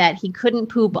with him that he couldn't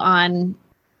poop on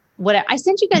what I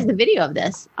sent you guys the video of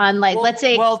this on let's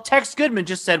say. Well, Tex Goodman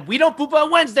just said, we don't poop on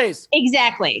Wednesdays.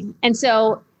 Exactly. And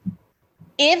so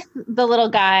if the little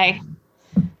guy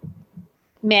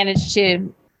managed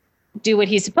to do what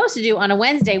he's supposed to do on a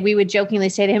Wednesday, we would jokingly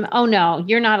say to him, oh no,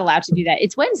 you're not allowed to do that.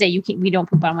 It's Wednesday. We don't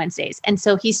poop on Wednesdays. And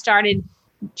so he started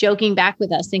joking back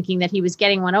with us, thinking that he was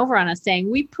getting one over on us, saying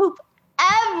we poop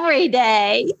every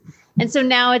day. And so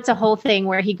now it's a whole thing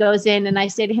where he goes in and I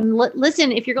say to him,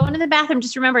 listen, if you're going to the bathroom,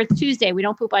 just remember it's Tuesday. We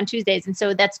don't poop on Tuesdays. And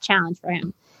so that's a challenge for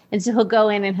him. And so he'll go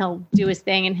in and he'll do his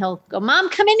thing and he'll go, Mom,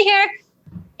 come in here.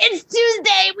 It's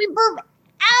Tuesday. We poop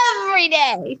every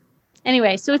day.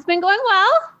 Anyway, so it's been going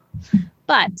well.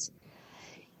 But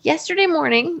yesterday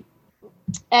morning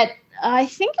at, I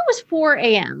think it was 4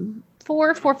 a.m.,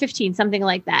 4:15, something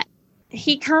like that.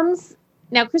 He comes.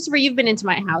 Now, Christopher, you've been into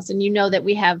my house and you know that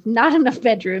we have not enough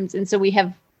bedrooms. And so we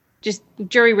have just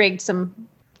jury rigged some.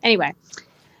 Anyway.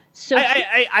 So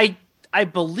I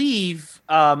believe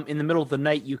in the middle of the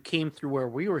night you came through where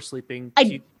we were sleeping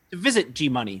to visit G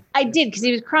Money. I did, because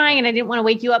he was crying and I didn't want to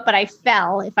wake you up, but I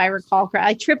fell, if I recall.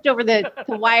 I tripped over the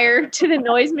wire to the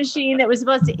noise machine that was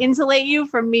supposed to insulate you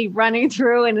from me running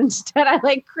through. And instead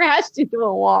I crashed into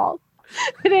a wall.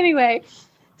 But anyway,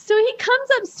 so he comes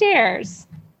upstairs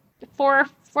 4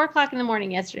 o'clock in the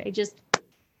morning yesterday.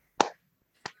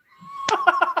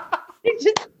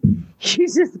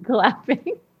 He's just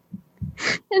clapping.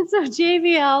 And so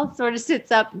JVL sort of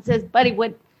sits up and says, buddy,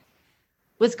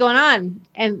 what's going on?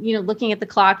 And, looking at the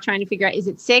clock, trying to figure out, is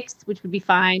it 6, which would be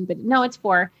fine, but no, it's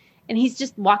 4. And he's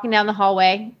just walking down the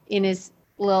hallway in his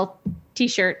little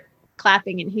t-shirt,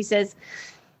 clapping. And he says,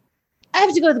 I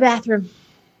have to go to the bathroom.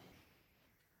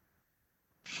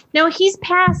 Now, he's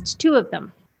passed 2 of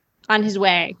them on his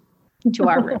way to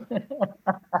our room.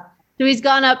 So he's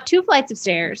gone up 2 flights of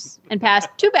stairs and passed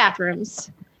 2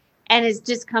 bathrooms and has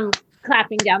just come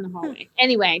clapping down the hallway.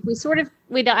 Anyway,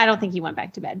 I don't think he went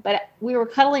back to bed, but we were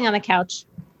cuddling on the couch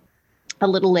a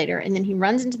little later, and then he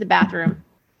runs into the bathroom,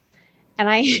 and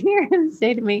I hear him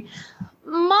say to me,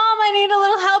 Mom, I need a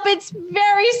little help. It's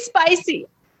very spicy.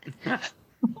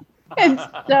 And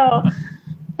so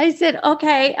I said,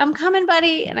 okay, I'm coming,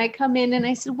 buddy. And I come in and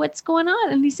I said, what's going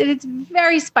on? And he said, it's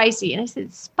very spicy. And I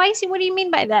said, spicy? What do you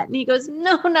mean by that? And he goes,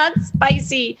 no, not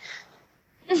spicy.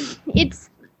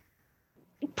 It's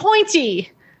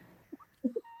pointy.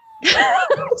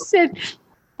 I said,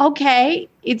 okay,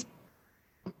 it's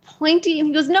pointy. And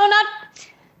he goes, no, not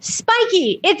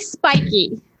spiky. It's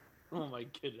spiky. Oh my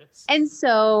goodness. And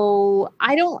so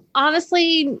I don't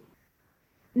honestly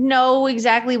know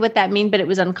exactly what that means, but it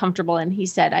was uncomfortable. And he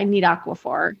said, I need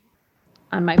Aquaphor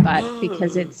on my butt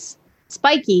because it's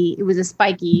spiky. It was a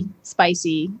spiky,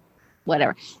 spicy,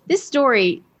 whatever. This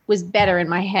story was better in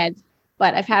my head,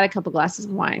 but I've had a couple glasses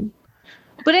of wine.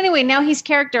 But anyway, now he's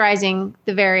characterizing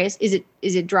the various, is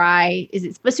it dry?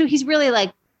 So he's really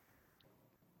like,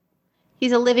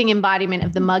 he's a living embodiment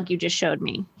of the mug you just showed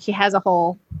me. He has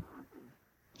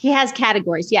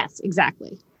categories. Yes,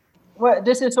 exactly. Well,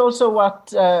 this is also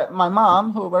what my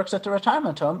mom, who works at the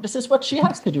retirement home, this is what she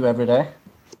has to do every day.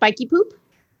 Spiky poop?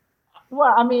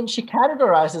 Well, I mean, she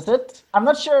categorizes it. I'm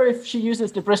not sure if she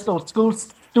uses the Bristol stool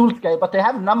scale, but they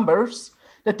have numbers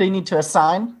that they need to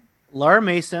assign. Laura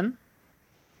Mason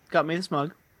got me this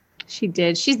mug. She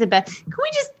did. She's the best. Can we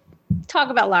just talk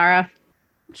about Lara?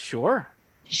 Sure.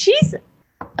 She's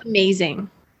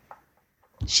amazing.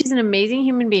 She's an amazing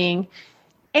human being.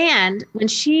 And when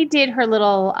she did her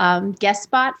little guest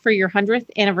spot for your 100th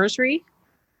anniversary,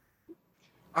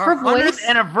 Our 100th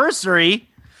anniversary?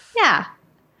 Yeah.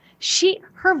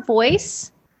 Her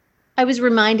voice, I was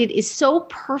reminded, is so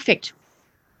perfect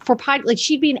for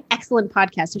she'd be an excellent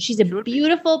podcaster. She's a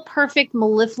beautiful, perfect,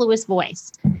 mellifluous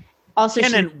voice. Also,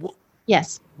 Shannon,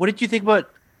 yes. What did you think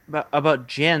about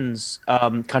Jen's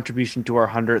contribution to our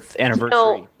 100th anniversary?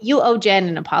 No, you owe Jen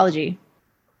an apology.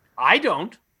 I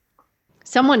don't.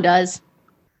 Someone does.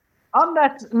 On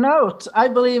that note, I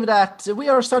believe that we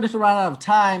are starting to run out of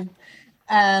time,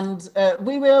 and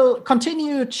we will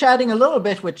continue chatting a little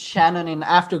bit with Shannon in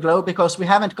Afterglow because we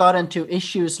haven't gotten to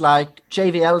issues like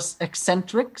JVL's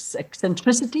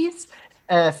eccentricities,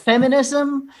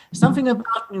 feminism, something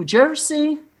about New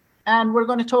Jersey, and we're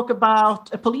going to talk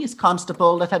about a police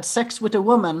constable that had sex with a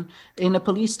woman in a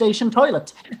police station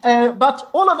toilet. But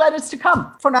all of that is to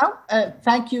come. For now,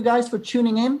 thank you guys for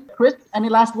tuning in. Chris, any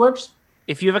last words?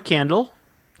 If you have a candle,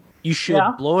 you should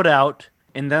blow it out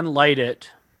and then light it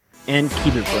and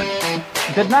keep it burning.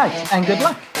 Good night and good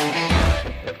luck.